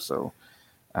and stuff. So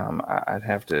I'd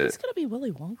have to. It's gonna be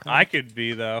Willy Wonka. I could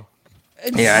be though.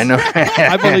 Yeah, I know.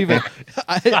 I believe it.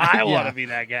 I want to be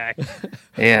that guy.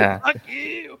 Yeah. Fuck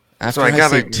you. After So I I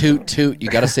say gotta- toot toot, you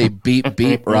got to say beep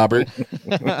beep, Robert.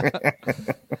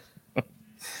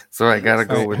 So I gotta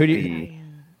go Alright, with who do you-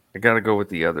 I gotta go with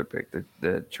the other pick,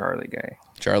 the Charlie guy,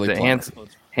 Charlie the Plummer.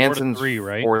 Hanson's 4-3,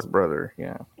 right? fourth brother.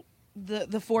 Yeah.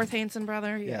 The fourth Hanson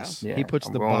brother. Yeah. Yes. Yeah, He puts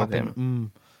I'm the going with bop in.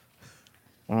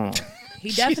 him. He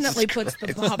definitely puts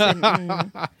the pop in.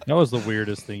 That was the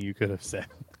weirdest thing you could have said.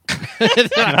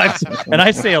 and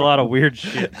I say a lot of weird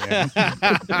shit, man.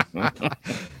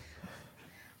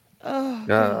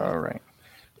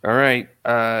 All right.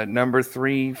 Number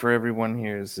 3 for everyone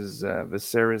here is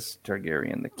Viserys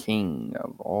Targaryen, the king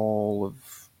of all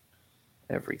of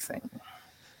everything.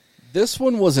 This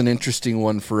one was an interesting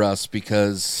one for us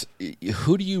because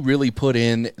who do you really put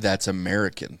in that's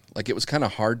American? Like, it was kind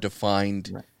of hard to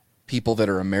find people that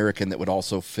are American that would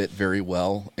also fit very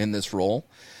well in this role.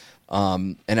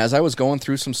 And as I was going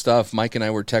through some stuff, Mike and I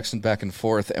were texting back and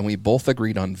forth, and we both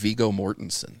agreed on Viggo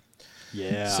Mortensen.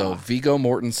 Yeah. So Viggo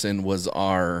Mortensen was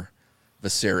our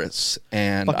Viserys,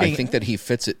 and I Fucking- think that he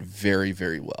fits it very,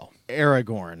 very well.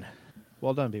 Aragorn.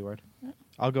 Well done, B-word.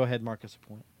 I'll go ahead and mark us a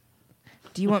point.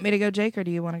 Do you want me to go, Jake, or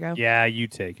do you want to go? Yeah, you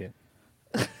take it.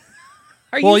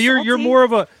 Are Well, you you're salty? more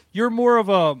of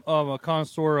a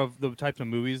connoisseur of the types of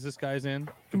movies this guy's in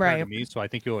compared to Right. me, so I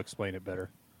think you'll explain it better.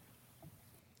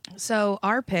 So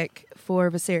our pick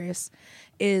for Viserys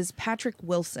is Patrick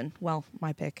Wilson. Well,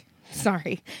 my pick.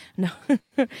 Sorry, no,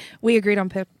 we agreed on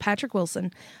Patrick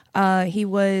Wilson. He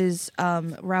was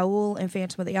Raoul in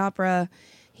Phantom of the Opera.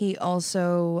 He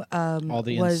also All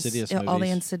the was Insidious all the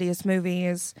movies. Insidious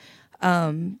movies.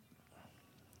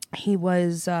 He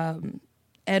was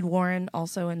Ed Warren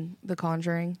also in The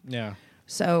Conjuring. Yeah.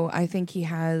 So I think he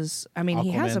has. I mean,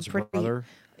 he has a Aquaman's pretty brother.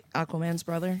 Aquaman's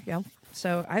brother. Yeah.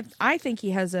 So I think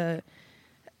he has a.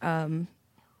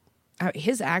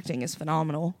 His acting is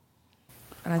phenomenal,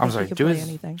 and I think I'm sorry. he could Do play his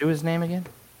anything. do his name again.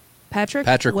 Patrick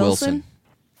Wilson.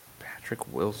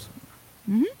 Patrick Wilson.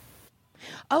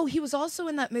 Oh, he was also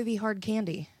in that movie Hard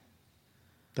Candy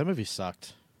That movie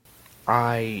sucked.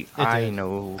 I did.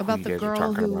 know about who the you guys are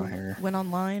girl talking who about here. went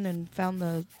online and found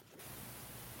the.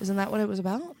 Isn't that what it was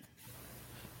about?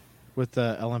 with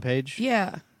Ellen Page.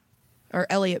 Yeah, or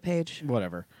Elliot Page.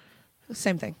 Whatever.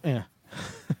 Same thing. Yeah.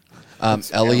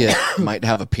 Elliot might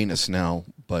have a penis now,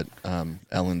 but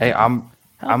Ellen. Hey, I'm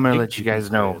gonna big let you do you guys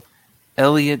think know. it is?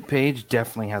 Elliot Page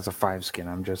definitely has a 5 skin.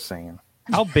 I'm just saying.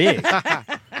 How big?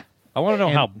 I want to know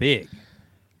how big.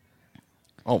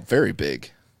 Oh, very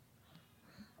big.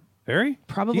 Very?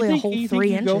 Probably Do you a whole you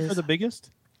 3 you Go inches. for the biggest?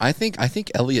 I think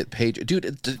Elliot Page,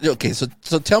 dude. Okay, so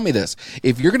tell me this: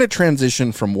 if you're gonna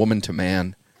transition from woman to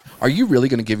man, are you really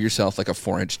gonna give yourself like a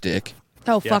 4-inch dick?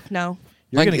 Oh Yeah. fuck no.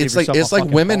 You're gonna give It's like yourself a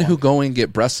fucking women who hog. go and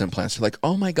get breast implants. They're like,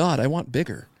 oh my god, I want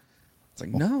bigger. It's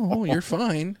like, no, you're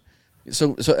fine.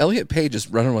 So Elliot Page is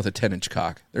running with a 10-inch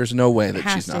cock. There's no way that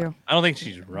Has she's to. not. I don't think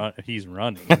he's running. He's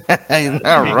not He ain't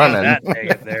running. that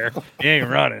big there. He ain't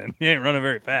running. He ain't running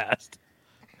very fast.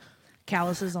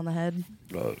 Calluses on the head.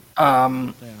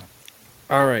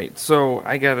 All right, so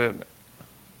I gotta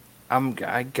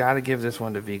give this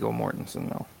one to Viggo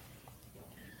Mortensen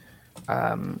though.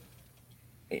 And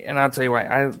I'll tell you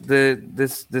why.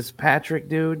 This Patrick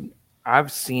dude,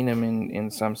 I've seen him in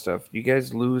some stuff. You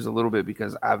guys lose a little bit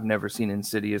because I've never seen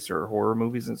Insidious or horror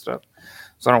movies and stuff,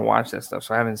 so I don't watch that stuff.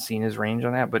 So I haven't seen his range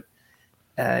on that. But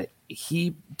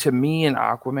he, to me, in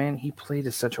Aquaman, he played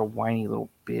as such a whiny little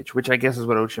bitch, which I guess is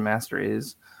what Ocean Master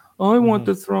is. I want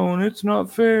the throne. It's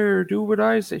not fair. Do what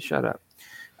I say. Shut up.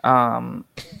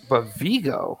 But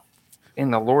Viggo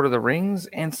in the Lord of the Rings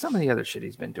and some of the other shit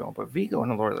he's been doing, but Viggo in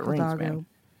the Lord of the Rings, Doggo. man.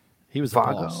 He was the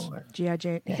boss. Vago. G.I.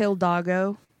 Jane.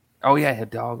 Hildoggo. Oh yeah,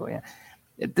 Hidalgo. Yeah,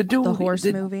 the dude. The horse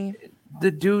the, movie.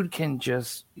 The dude can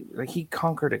just like he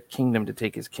conquered a kingdom to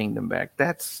take his kingdom back.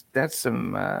 That's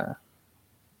some. So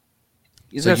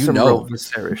that's you some know- real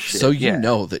Viserys shit. So you Yeah.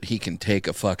 know that he can take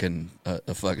a fucking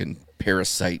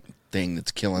parasite thing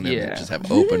that's killing him Yeah. and just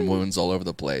have open wounds all over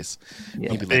the place.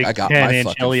 Yeah. He'd be Big like, I got my 10-inch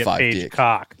fucking Elliot 5 Page dick.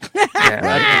 cock. Yeah,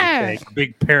 That's a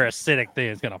big parasitic thing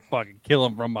is gonna fucking kill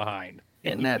him from behind.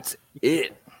 and that's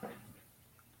it.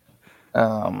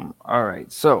 All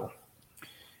right, so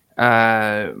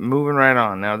moving right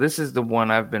on. Now this is the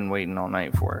one I've been waiting all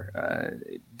night for.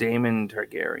 Daemon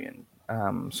Targaryen.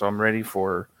 So I'm ready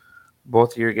for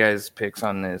both of your guys' picks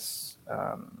on this.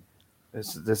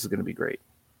 This is going to be great.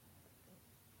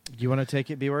 Do you want to take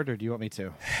it, B-Word, or do you want me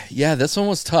to? Yeah, this one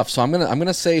was tough. So I'm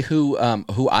gonna say who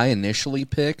I initially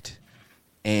picked,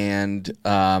 and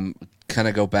kind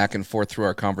of go back and forth through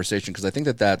our conversation because I think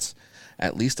that's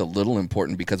at least a little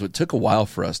important because it took a while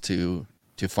for us to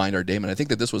find our Daemon. I think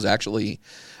that this was actually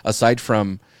aside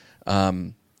from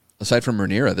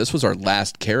Rhaenyra, this was our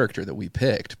last character that we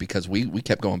picked because we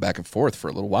kept going back and forth for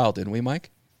a little while, didn't we,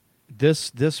 Mike?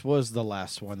 This was the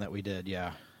last one that we did,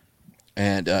 yeah.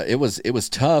 And it was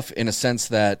tough in a sense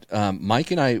that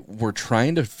Mike and I were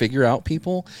trying to figure out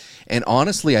people, and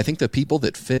honestly, I think the people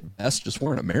that fit best just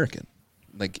weren't American.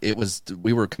 Like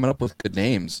we were coming up with good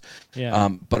names. Yeah.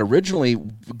 But originally,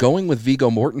 going with Viggo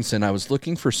Mortensen, I was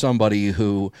looking for somebody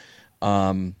who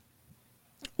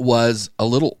was a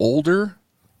little older,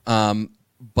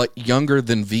 but younger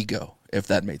than Viggo, if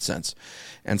that made sense.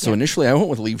 And so initially, I went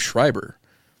with Liev Schreiber,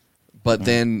 but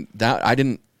then that I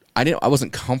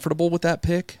wasn't comfortable with that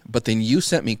pick, but then you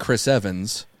sent me Chris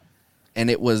Evans, and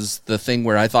it was the thing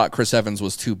where I thought Chris Evans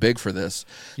was too big for this.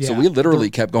 So Yeah. we literally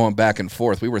kept going back and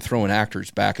forth. We were throwing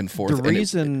actors back and forth. The and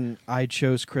reason I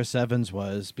chose Chris Evans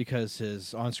was because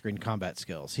his on-screen combat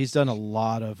skills. He's done a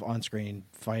lot of on-screen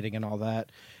fighting and all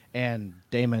that, and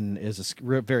Daemon is a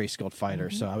very skilled fighter,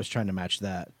 so I was trying to match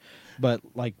that. But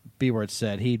like B-Word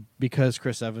said, because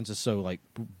Chris Evans is so like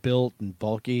built and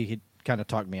bulky, he kind of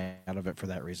talked me out of it for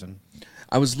that reason.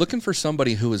 I was looking for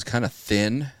somebody who was kind of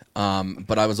thin,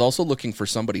 but I was also looking for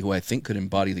somebody who I think could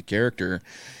embody the character.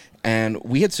 And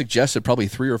we had suggested probably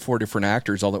 3 or 4 different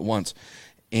actors all at once.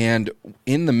 And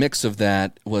in the mix of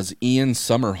that was Ian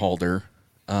Somerhalder,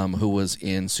 who was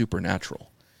in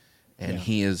Supernatural. And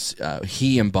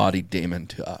he embodied Daemon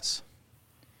to us.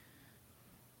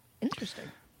 Interesting.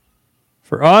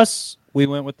 For us, we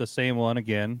went with the same one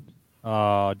again.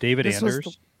 David This was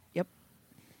Anders. Yep.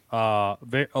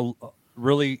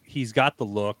 Really, he's got the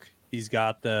look. He's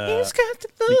got the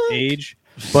age.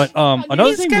 But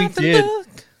another thing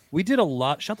we did a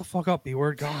lot. Shut the fuck up,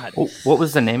 B-Word. God. Oh, what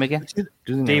was the name again? Do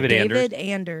the name. David Anders. David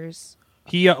Anders.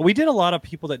 We did a lot of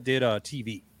people that did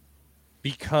TV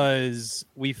because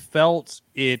we felt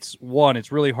it's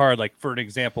really hard. Like for an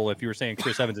example, if you were saying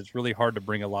Chris Evans, it's really hard to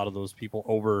bring a lot of those people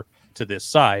over to this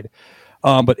side.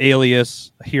 But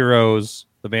Alias, Heroes,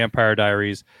 The Vampire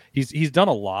Diaries, he's done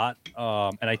a lot,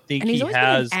 and I think And he's he always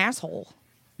has been an asshole.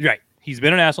 right. He's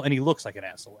been an asshole, and he looks like an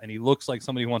asshole, and he looks like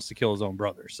somebody who wants to kill his own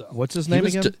brother. So What's his name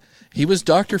again? He was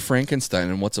Dr.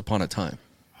 Frankenstein in Once Upon a Time.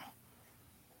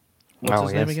 What's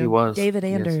his name yes, again? he was. David Yes,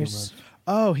 he Anders. was.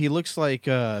 Oh, he looks like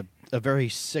a very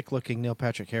sick-looking Neil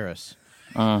Patrick Harris.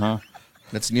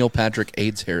 That's Neil Patrick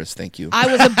AIDS Harris. Thank you. I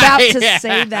was about to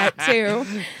say that too.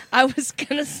 I was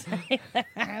gonna say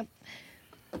that.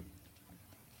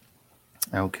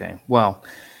 Okay. Well,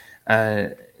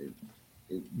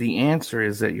 the answer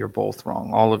is that you're both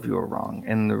wrong. All of you are wrong,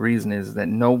 and the reason is that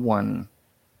no one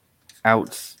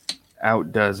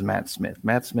outdoes Matt Smith.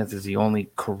 Matt Smith is the only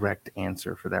correct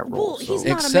answer for that role. Well, he's so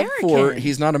not Except for American.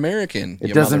 he's not American. it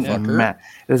you doesn't motherfucker. matter.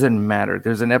 It doesn't matter.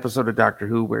 There's an episode of Doctor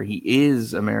Who where he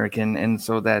is American, and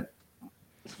so that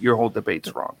your whole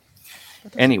debate's wrong.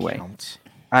 Anyway, Count.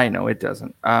 I know it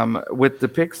doesn't. With the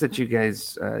picks that you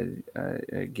guys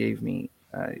gave me,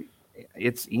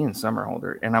 it's Ian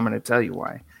Somerhalder, and I'm going to tell you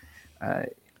why.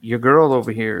 Your girl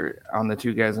over here on the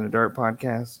Two Guys in the Dark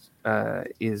podcast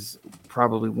is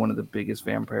probably one of the biggest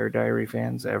Vampire Diary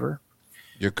fans ever.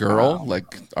 Your girl?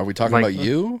 Like, are we talking Like- about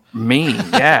you? Me,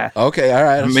 yeah. Okay, all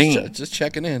right. I was Me. just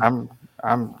checking in.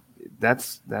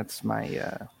 That's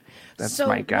my that's so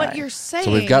my guy. what you're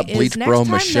saying we've got is Bleach next Bro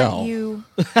time Michelle. that you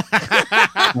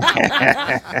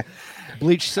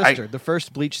Bleach sister, the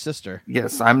first Bleach sister.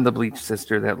 Yes, I'm the Bleach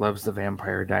sister that loves the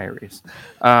Vampire Diaries.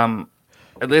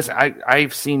 Listen,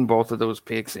 I've seen both of those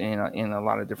picks in a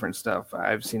lot of different stuff.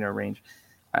 I've seen a range.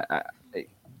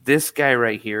 This guy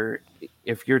right here,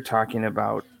 if you're talking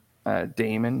about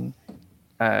Daemon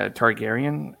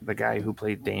Targaryen, the guy who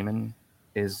played Daemon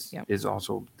is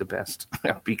also the best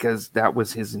because that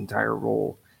was his entire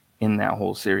role in that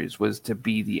whole series, was to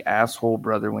be the asshole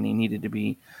brother when he needed to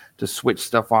be, to switch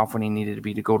stuff off when he needed to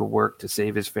be, to go to work, to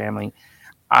save his family.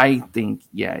 I think,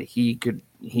 he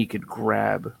could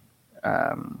grab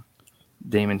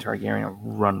Daemon Targaryen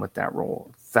and run with that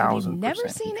role. have you 1,000%. never he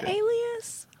seen could.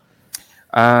 Alias?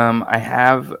 I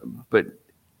have, but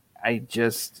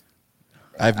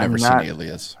I've never I'm seen not-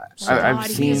 Alias. I've God,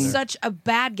 seen. he's such a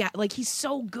bad guy. Like, he's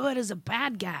so good as a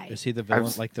bad guy. Is he the villain,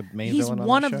 I've- like the main He's villain on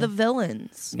one that of show? the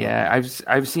villains. Yeah,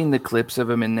 I've seen the clips of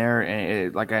him in there,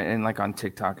 and like on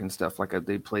TikTok and stuff. Like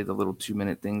they play the little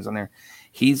 2-minute things on there.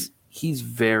 He's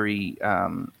very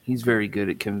good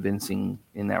at convincing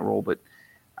in that role. But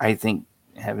I think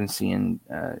having seen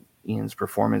Ian's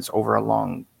performance over a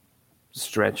long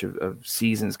stretch of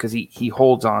seasons, because he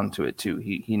holds on to it too.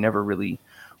 He never really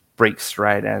breaks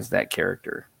stride as that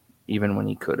character, even when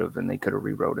he could have, and they could have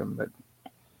rewrote him. But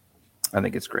I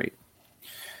think it's great.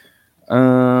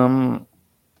 All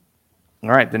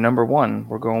right, the number one.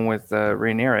 We're going with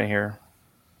Rhaenyra here.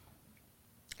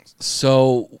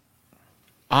 So,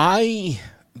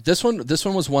 this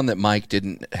one was one that Mike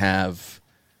didn't have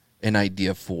an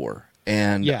idea for,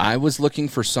 and Yeah. I was looking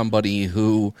for somebody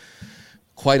who,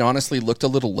 quite honestly, looked a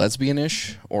little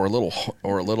lesbianish or a little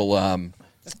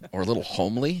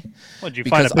homely. What, did you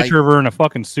Because find a picture of her in a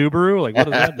fucking Subaru? Like, what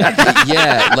is that?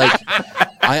 Yeah, like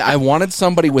I wanted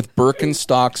somebody with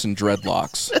Birkenstocks and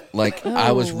dreadlocks. Like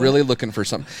I was really looking for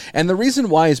something, and the reason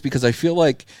why is because I feel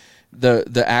like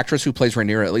the actress who plays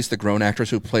Rhaenyra, at least the grown actress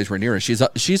who plays Rhaenyra,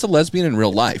 she's a lesbian in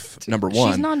real life. Number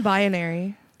one. She's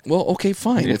non-binary. Well, okay,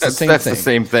 fine. It's That's the the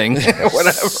same thing. same thing.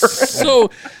 Whatever.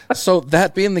 So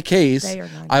that being the case, They are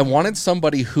not I wanted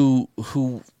somebody who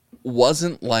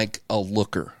wasn't like a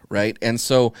looker, right? And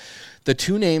so the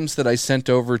two names that I sent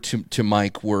over to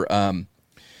Mike were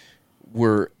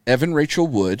Evan Rachel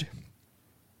Wood,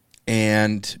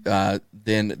 and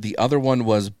then the other one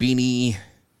was Beanie.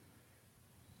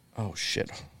 Oh shit,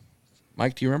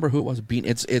 Mike, do you remember who it was? Beanie.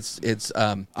 It's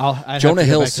I'd have Jonah to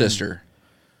go Hill's back and- sister.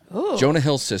 Oh, Jonah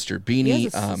Hill's sister, he Beanie.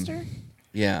 has a sister?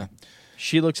 Yeah.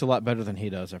 She looks a lot better than he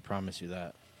does. I promise you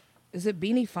that. Is it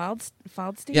Beanie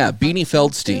Feldstein? Yeah, Beanie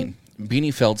Feldstein. Beanie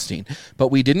Feldstein. But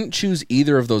we didn't choose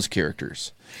either of those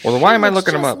characters. Well, then why am I Looks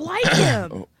looking him just up? like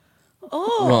him.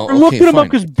 Oh, Well, We're looking him up fine.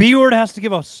 because B-Word has to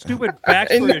give a stupid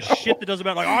backstory of shit that doesn't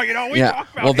matter. Like, we Yeah,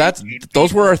 talked about well, that's 18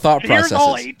 those were our thought and here's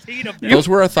all processes. 18 of them. Those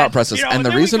were our thought process, You know, and the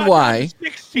then we reason got why. down to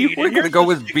 16, You and were gonna here's go the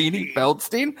with 16. Beanie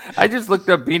Feldstein? I just looked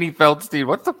up Beanie Feldstein.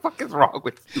 What the fuck is wrong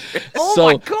with you? oh so,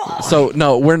 my God. so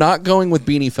no, we're not going with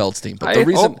Beanie Feldstein. But the I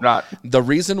reason hope not. the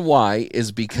reason why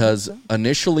is because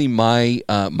initially my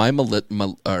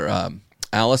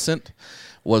Alicent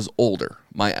was older.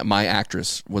 My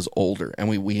actress was older, and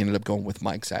we ended up going with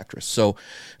Mike's actress. So,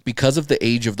 because of the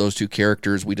age of those two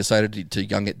characters, we decided to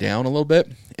young it down a little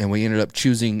bit, and we ended up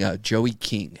choosing Joey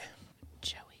King.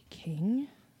 Joey King?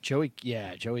 Joey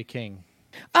King.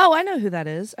 Oh, I know who that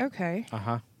is. Okay.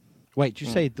 Wait, did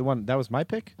you say the one that was my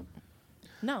pick?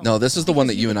 No, this is the one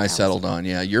that you and I settled on.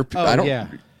 Yeah, Oh, I don't. yeah.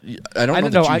 I don't know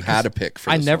that you had a pick for.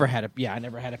 I this never one. had a. Yeah, I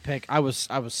never had a pick. I was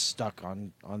stuck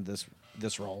on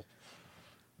this role.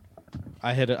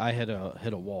 I hit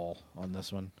a wall on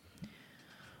this one.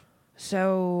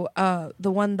 So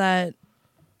the one that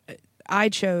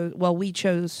we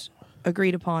chose,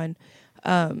 agreed upon.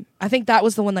 I think that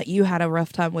was the one that you had a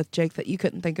rough time with, Jake, that you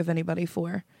couldn't think of anybody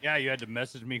for. Yeah, you had to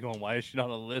message me going, "Why is she not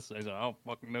on the list?" I said, "I don't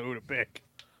fucking know who to pick."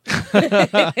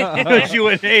 She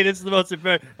went, "Hey, this is the most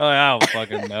important." I don't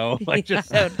fucking know. Like,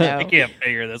 just I don't know. I can't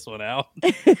figure this one out.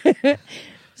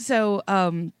 So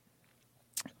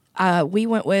we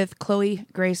went with Chloe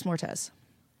Grace Moretz.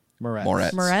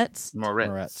 Moretz.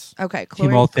 Moretz. Okay, Chloe.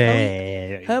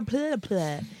 Timothy.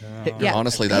 Yeah.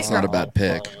 Honestly, that's not a bad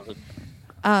pick.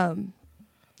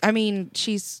 I mean,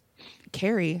 she's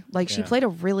Carrie. Like, she played a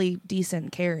really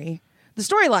decent Carrie. The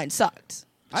storyline sucked.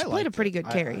 She played a pretty good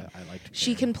Carrie. I liked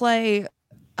She can play,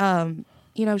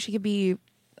 she could be,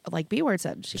 like B-Word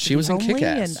said. She was in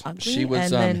Kick-Ass. She was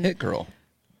Hit Girl.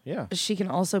 Yeah. She can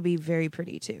also be very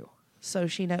pretty, too. So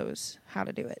she knows how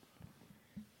to do it.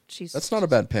 That's not a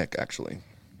bad pick, actually.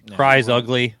 Cries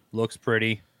ugly, looks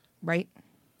pretty. Right?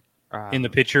 In the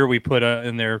picture we put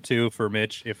in there too for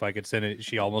Mitch, if I could send it,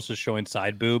 she almost is showing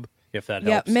side boob. If that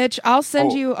helps. Yeah, Mitch, I'll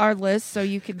send you our list so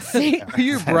you can see. Are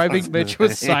you bribing Mitch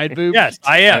with side boobs? Yes,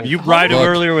 I am. You bribed him Look,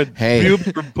 earlier with hey. boobs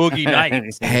from Boogie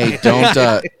Nights. Hey,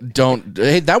 don't.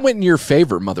 Hey, that went in your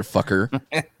favor, motherfucker.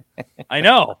 I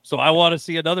know. So I want to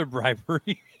see another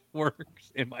bribery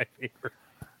works in my favor.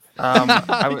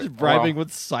 I He's bribing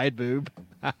with side boob.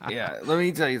 Yeah, let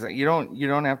me tell you something. You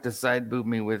don't have to side boob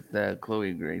me with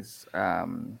Chloe Grace,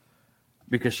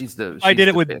 because she's I did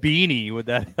it with pick. Beanie. Would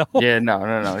that help? Yeah,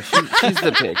 no. She's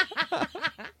the pick.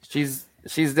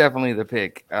 She's definitely the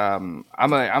pick. I'm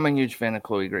a huge fan of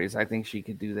Chloe Grace. I think she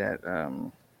could do that.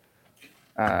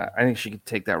 I think she could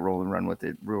take that role and run with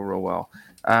it real well.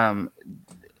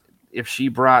 If she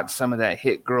brought some of that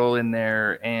Hit Girl in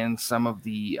there and some of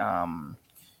the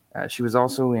she was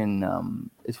also in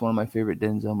it's one of my favorite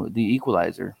Denzel movies, The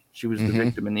Equalizer. She was the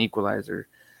victim in The Equalizer.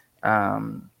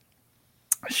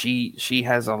 She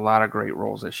has a lot of great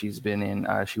roles that she's been in.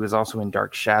 She was also in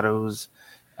Dark Shadows.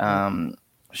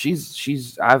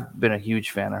 She's I've been a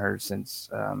huge fan of her since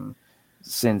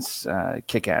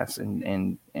Kick-Ass,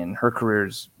 and her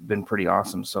career's been pretty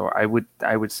awesome. So I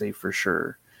would say for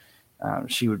sure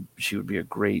she would be a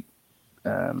great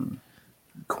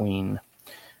queen.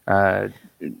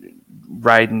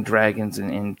 Riding dragons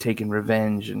and taking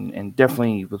revenge, and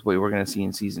definitely with what we're going to see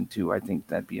in season 2, I think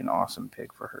that'd be an awesome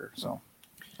pick for her. So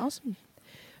Awesome.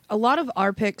 A lot of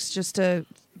our picks, just to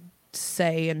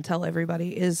say and tell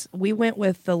everybody, is we went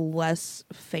with the less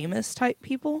famous type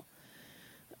people,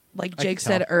 like Jake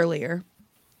said earlier,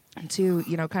 to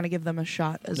kind of give them a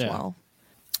shot as well.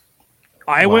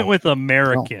 I went with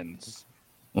Americans.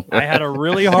 I had a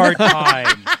really hard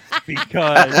time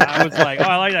because I was like, "Oh,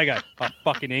 I like that guy. Oh,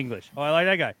 fucking English. Oh, I like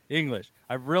that guy. English."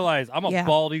 I realized I'm a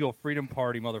bald eagle Freedom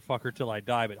Party motherfucker till I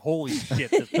die. But holy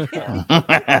shit, this was hard.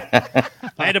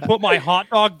 I had to put my hot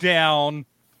dog down,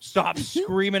 stop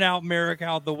screaming out America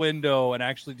out the window, and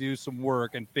actually do some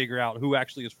work and figure out who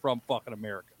actually is from fucking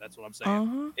America. That's what I'm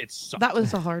saying. It sucked. That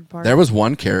was the hard part. There was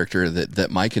one character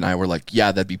that Mike and I were like,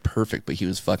 yeah, that'd be perfect, but he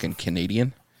was fucking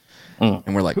Canadian.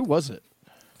 And we're like, who was it?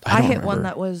 I hit one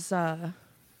that was, I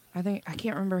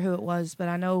can't remember who it was, but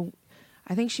I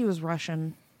think she was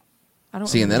Russian. I don't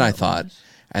see, and then I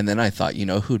was. thought, you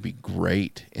know, who'd be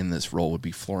great in this role would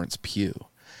be Florence Pugh.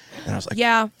 And I was like,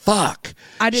 yeah, fuck.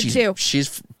 I did too.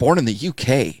 She's born in the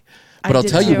UK. But I'll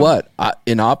tell you what,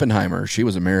 in Oppenheimer, she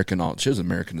was American. She was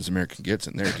American as American gets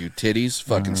in there, dude. Titties,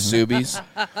 fucking subies,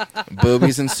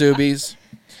 boobies and subies.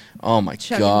 Oh my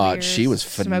God, beers, she was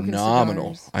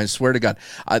phenomenal. I swear to God,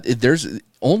 there's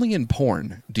only in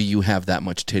porn do you have that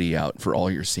much titty out for all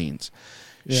your scenes.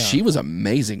 Yeah. She was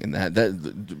amazing in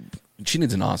that. She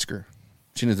needs an Oscar.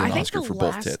 She needs an Oscar for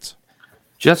both tits.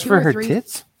 Just for her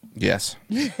tits? Yes.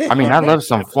 I mean, I love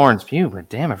some Florence Pugh, but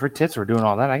damn, if her tits were doing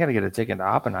all that, I got to get a ticket to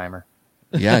Oppenheimer.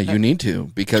 Yeah, you need to,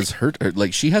 because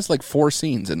she has like 4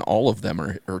 scenes and all of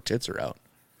them her tits are out.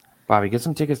 Bobby, get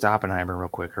some tickets to Oppenheimer real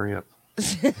quick. Hurry up.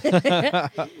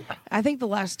 I think the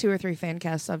last 2 or 3 fan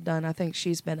casts I've done, I think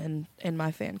she's been in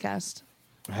my fan cast.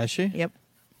 Has she? Yep.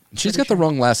 She's got the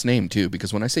wrong last name too,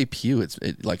 because when I say Pew,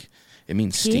 it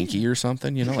means stinky or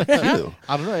something, you know, like Pew.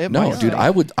 I don't know. No, dude, I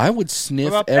would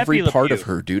sniff every part of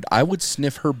her, dude. I would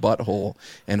sniff her butthole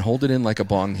and hold it in like a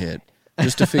bong hit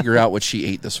just to figure out what she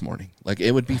ate this morning. Like,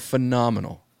 it would be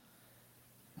phenomenal.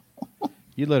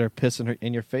 You'd let her piss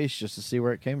in your face just to see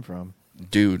where it came from.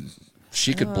 Dude,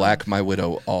 she could black my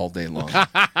widow all day long.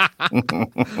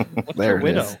 There it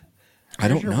widow? is. I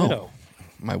don't your know. widow?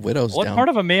 My widow's What down. part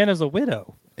of a man is a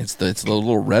widow? It's the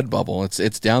little red bubble.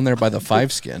 It's down there by the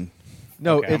 5 skin.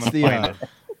 No, Okay, I'm it's gonna the. find it.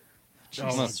 I'm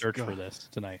Oh, gonna search God. for this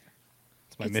tonight.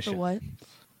 It's my It's mission. the what?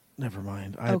 Never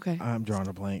mind. Okay. I'm drawing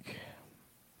a blank.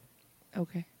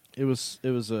 Okay. It was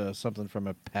something from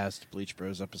a past Bleach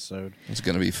Bros episode. It's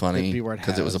gonna be funny Could be where it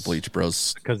because it was a has. Bleach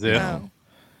Bros. Because if Oh.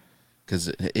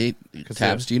 Because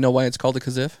Tabs, do you know why it's called a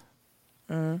kazif?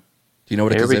 Do you know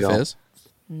what a There we kazif go. is?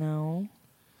 No.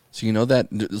 So you know that.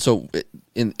 So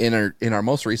in our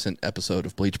most recent episode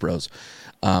of Bleach Bros,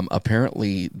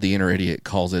 apparently the inner idiot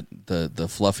calls it the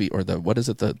fluffy or the what is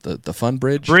it the fun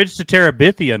bridge? Bridge to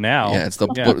Terabithia now. Yeah, it's the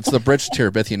bridge to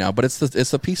Terabithia now, but it's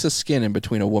the piece of skin in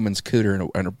between a woman's cooter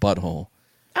and her butthole.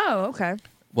 Oh, okay.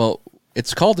 Well,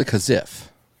 it's called a kazif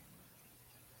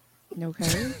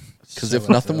Okay. because if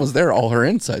nothing was there, all her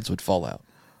insides would fall out.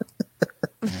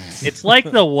 It's like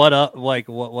the what up, like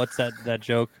what's that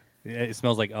joke? It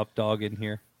smells like up dog in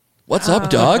here. What's up,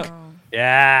 dog?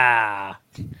 Yeah.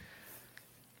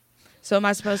 So am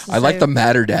I supposed to I say like the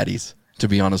Matter Daddies. To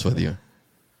be honest with you,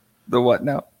 The what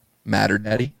now? Matter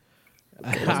Daddy.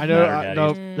 I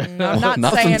know. Matter No, I'm not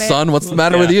Nothing, saying it. son. What's the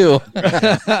matter with you?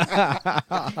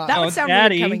 That would sound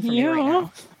Daddy. weird coming from me right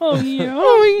now.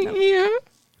 Oh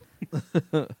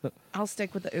yeah. I'll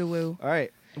stick with the ooh-woo. All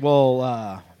right.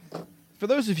 Well, for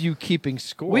those of you keeping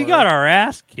score, We got our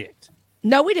ass kicked.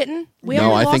 No, we didn't. We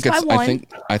No, only I think lost it's. by one.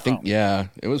 I think. Yeah,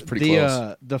 it was pretty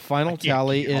close. the final can't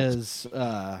tally count. is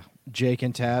Jake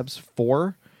and Tabs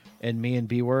 4, and me and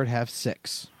B Word have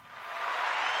 6.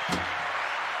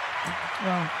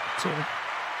 Well, 2.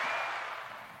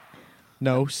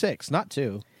 No, 6, not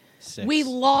 2. 6. We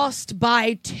lost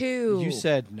by 2. You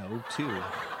said no 2.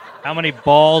 How many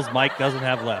balls Mike doesn't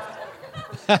have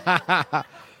left?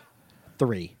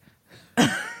 3.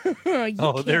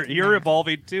 Oh, you're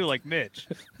evolving too, like Mitch.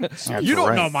 You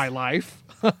don't know my life.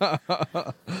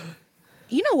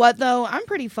 You know what, though? I'm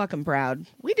pretty fucking proud.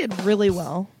 We did really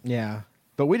well. Yeah,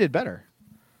 but we did better.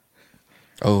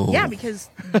 Oh, Yeah, because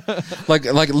like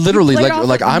literally, played off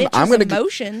like of I'm Mitch's gonna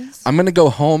emotions. I'm gonna go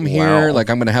home here. Wow. Like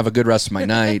I'm gonna have a good rest of my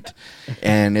night,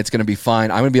 and it's gonna be fine.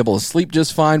 I'm gonna be able to sleep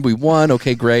just fine. We won.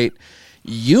 Okay, great.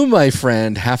 You, my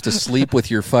friend, have to sleep with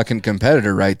your fucking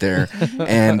competitor right there,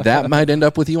 and that might end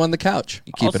up with you on the couch.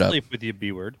 You keep I'll it up. sleep with you,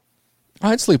 B word.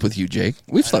 I'd sleep with you, Jake.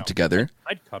 We've slept together.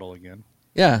 I'd cuddle again.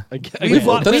 Yeah, Again.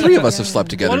 the three of us have slept One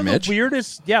together, of Mitch. the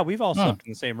weirdest. Yeah, we've all slept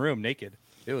in the same room naked.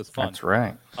 It was fun. That's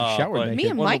right. Showered but naked. Me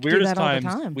and one Mike of the do weirdest that all the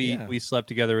times time. Yeah. we slept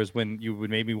together is when you would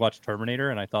maybe watch Terminator,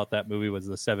 and I thought that movie was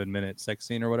the 7-minute sex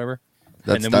scene or whatever.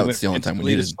 That's and then the only time we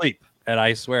instantly to needed. sleep. And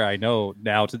I swear, I know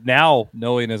now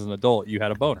knowing as an adult, you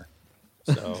had a boner.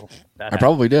 So that I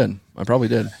probably did.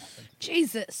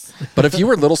 Jesus. But if you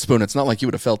were Little Spoon, it's not like you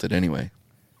would have felt it anyway.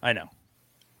 I know.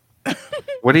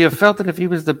 Would he have felt it if he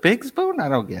was the big spoon? I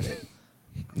don't get it.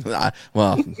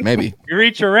 Well, maybe. You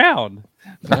reach around.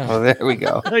 Oh, there we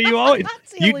go. So you always,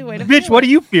 That's the only way to Mitch, feel what it.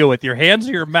 do you feel with your hands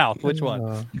or your mouth? Which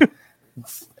one?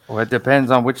 Well, it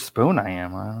depends on which spoon I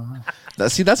am. I don't know.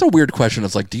 See, that's a weird question.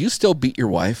 It's like, do you still beat your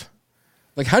wife?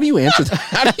 Like, how do you answer that?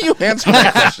 How do you answer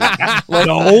that question? Like,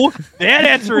 No, that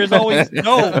answer is always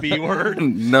no. B word.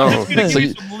 No. I'm gonna So give you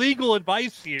you- some legal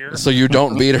advice here. so you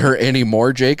don't beat her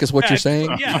anymore, Jake? Is what you're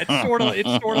saying? Yeah, it's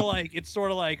sort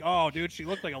of like, oh, dude, she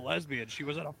looked like a lesbian. She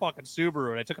was in a fucking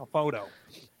Subaru, and I took a photo.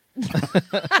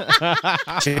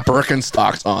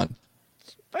 Birkenstocks on.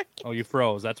 Oh, you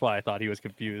froze. That's why I thought he was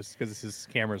confused because his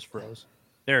cameras froze.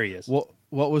 There he is. What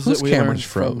was Whose it we cameras learned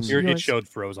froze? from- It yours. showed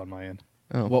froze on my end.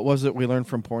 What was it we learned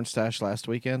from Porn Stash last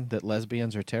weekend? That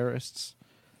lesbians are terrorists?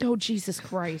 Oh, Jesus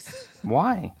Christ.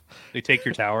 Why? They take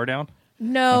your tower down.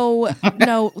 No,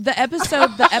 no. The episode.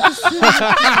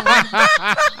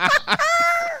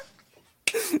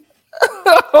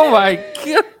 Oh my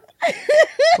god!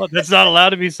 Well, that's not allowed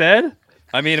to be said.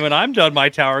 I mean, when I'm done, my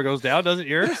tower goes down. Doesn't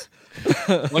yours?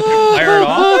 Once you fire it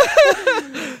off.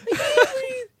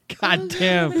 God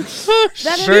damn!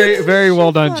 That Very, very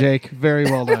well done, Jake. Very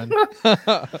well done.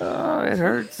 Oh, it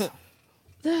hurts.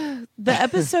 The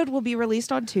episode will be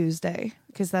released on Tuesday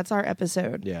because that's our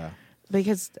episode. Yeah.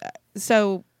 Because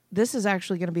so this is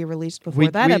actually going to be released before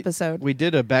that episode. We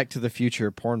did a Back to the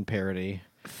Future porn parody.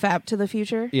 Fap to the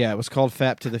Future. Yeah, it was called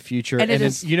Fap to the Future. And it then,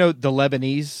 is- you know the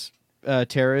Lebanese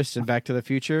terrorists in Back to the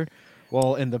Future.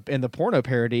 Well, in the porno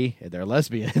parody, they're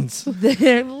lesbians.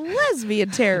 They're lesbian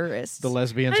terrorists. The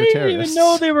lesbians I are didn't terrorists. even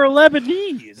know they were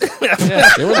Lebanese.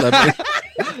 They were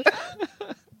Lebanese.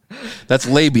 That's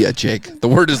labia, Jake. The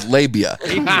word is labia.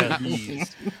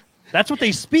 Lebanese. That's what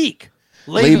they speak.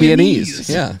 Labianese.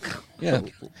 Yeah. Yeah.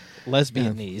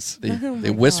 Lesbianese. They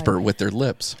whisper with their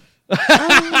lips.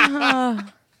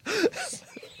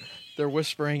 They're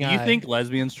whispering. Do you think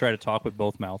lesbians try to talk with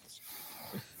both mouths?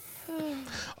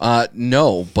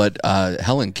 No, but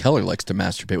Helen Keller likes to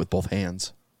masturbate with both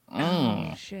hands.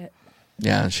 Oh, shit.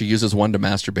 Yeah, she uses one to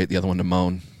masturbate, the other one to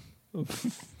moan.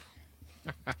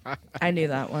 I knew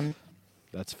that one.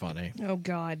 That's funny. Oh,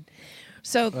 God.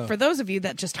 So, for those of you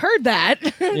that just heard that,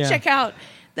 check out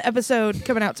the episode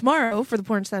coming out tomorrow for the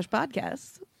Porn Stash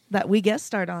podcast that we guest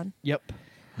starred on. Yep.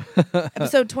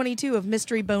 Episode 22 of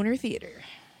Mystery Boner Theater.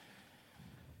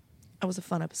 That was a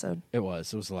fun episode. It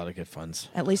was. It was a lot of good funs.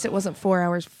 At least it wasn't 4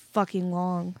 hours fucking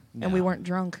long, and we weren't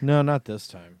drunk. No, not this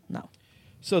time. No.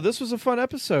 So this was a fun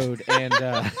episode, and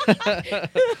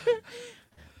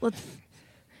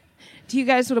do you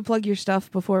guys want to plug your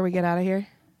stuff before we get out of here?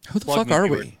 Who the Plug fuck me, are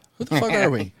Hubert. we? Who the fuck are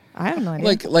we? I have no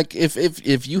idea. Like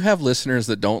if you have listeners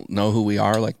that don't know who we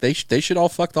are, like they should all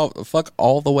fuck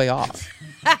all the way off.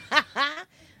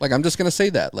 Like I'm just gonna say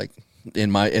that. Like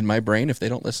in my brain, if they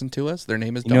don't listen to us, their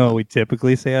name is You know Donut. what we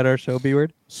typically say at our show,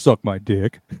 B-word? Suck my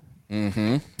dick.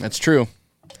 That's true.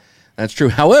 That's true.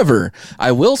 However,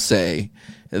 I will say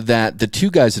that the Two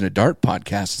Guys in a Dart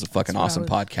podcast is a fucking awesome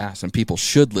podcast, and people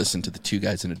should listen to the Two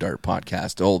Guys in a Dart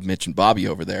podcast. Old Mitch and Bobby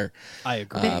over there, I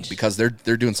agree. because they're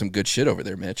doing some good shit over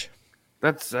there, Mitch.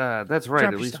 That's right. Drop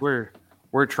At your least stuff.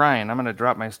 we're trying. I'm gonna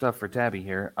drop my stuff for Tabby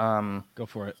here. Go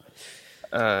for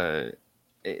it.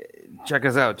 Check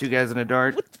us out, Two Guys in a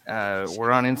Dart.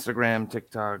 We're on Instagram,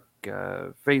 TikTok,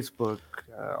 Facebook,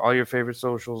 all your favorite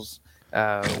socials.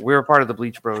 We're a part of the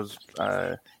Bleach Bros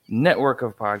network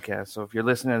of podcasts. So if you're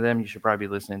listening to them, you should probably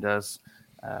be listening to us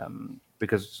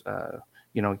because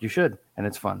you should, and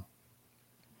it's fun.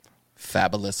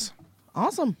 Fabulous.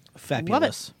 Awesome.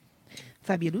 Fabulous.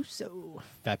 Fabuloso.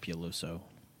 Fabuloso.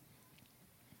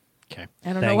 Okay.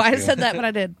 I don't know Thank why I you. said that, but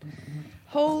I did.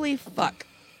 Holy fuck.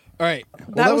 All right. Well,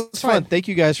 That that was was fun. fun. Thank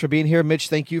you guys for being here. Mitch,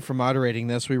 thank you for moderating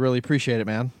this. We really appreciate it,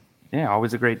 man. Yeah,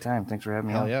 always a great time. Thanks for having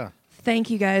me Hell on. yeah.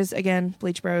 Thank you guys again,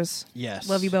 Bleach Bros. Yes.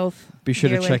 Love you both. Be sure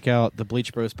dearly. to check out the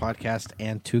Bleach Bros podcast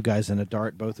and Two Guys in a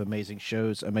Dart. Both amazing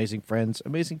shows, amazing friends,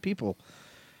 amazing people.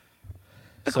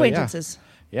 So, Acquaintances.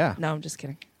 Yeah. No, I'm just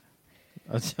kidding.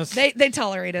 Yeah. They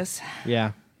tolerate us.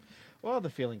 Yeah. Well,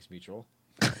 the feeling's mutual.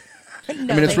 No, I mean,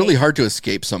 it's they really hate- hard to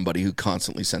escape somebody who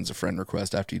constantly sends a friend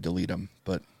request after you delete them.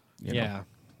 But you know. Yeah.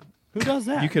 Who does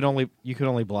that? You could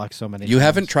only block so many. You times.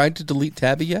 haven't tried to delete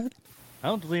Tabby yet? I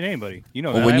don't delete anybody. You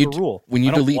know Well, that. when I you have a rule. when you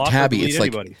I don't delete block or Tabby, delete it's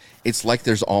like anybody.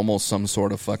 there's almost some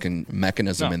sort of fucking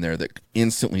mechanism No. in there that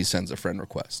instantly sends a friend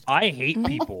request. I hate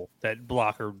people that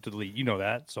block or delete. You know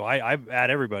that. So I add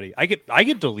everybody. I get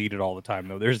deleted all the time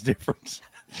though. There's a difference.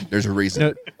 There's a reason.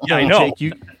 No, Yeah, I know.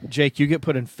 Jake, you get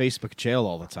put in Facebook jail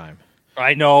all the time.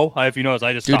 I know. If you notice,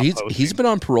 I just Dude, stopped posting. he's been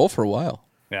on parole for a while.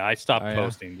 Yeah, I stopped Oh, yeah.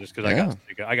 posting just because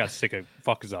I got sick of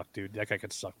fuck Zuck, dude. That guy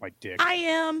could suck my dick. I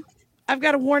am. I've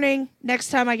got a warning. Next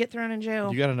time I get thrown in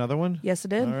jail. You got another one? Yes, I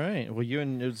did. All right. Well,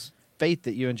 it was fate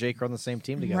that you and Jake are on the same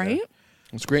team together. Right?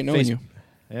 It's great knowing you.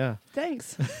 Yeah.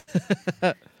 Thanks.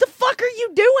 The fuck are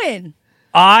you doing?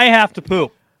 I have to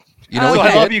poop. You know So what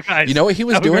I he love did? you guys. You know what he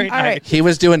was Have a doing? great All right. He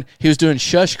was doing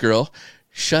shush girl.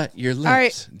 Shut your lips.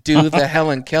 right. Do the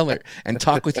Helen Keller and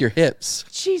talk with your hips.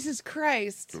 Jesus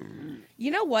Christ.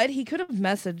 You know what? He could have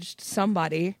messaged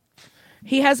somebody.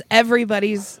 He has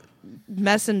everybody's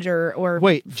messenger or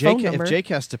Wait, phone Jake. number. If Jake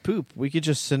has to poop, we could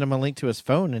just send him a link to his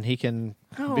phone, and he can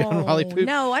be on Oh, while he poops.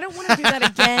 no, I don't want to do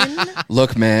that again.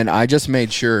 Look, man, I just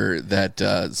made sure that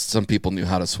some people knew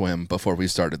how to swim before we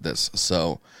started this.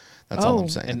 So that's all Oh. I'm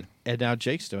saying. And now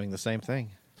Jake's doing the same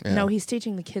thing. Yeah. No, he's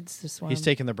teaching the kids to swim. He's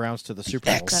taking the Browns to the Super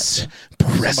Bowl.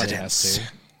 Ex-presidents.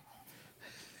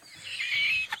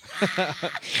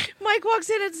 Mike walks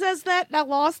in and says that, and I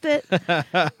lost it.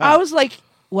 I was like,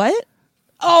 what?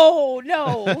 Oh,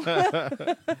 no.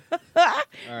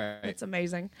 All right. It's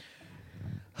amazing.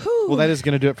 Well, that is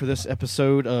going to do it for this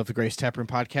episode of the Grace Taproom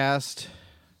Podcast.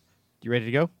 You ready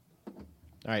to go? All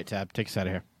right, Tab, take us out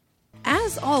of here.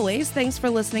 As always, thanks for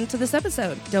listening to this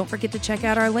episode. Don't forget to check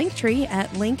out our link tree at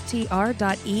linktr.ee/Gray's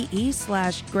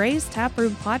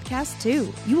Taproom Podcast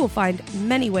 2. You will find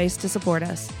many ways to support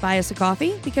us. Buy us a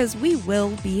coffee because we will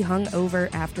be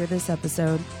hungover after this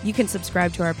episode. You can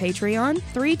subscribe to our Patreon.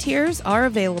 3 tiers are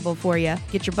available for you.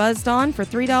 Get your buzzed on for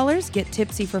 $3, get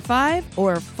tipsy for $5,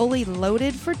 or fully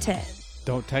loaded for $10.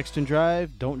 Don't text and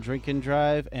drive, don't drink and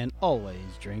drive, and always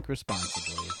drink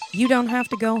responsibly. You don't have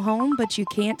to go home, but you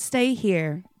can't stay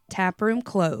here. Taproom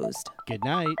closed. Good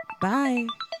night. Bye.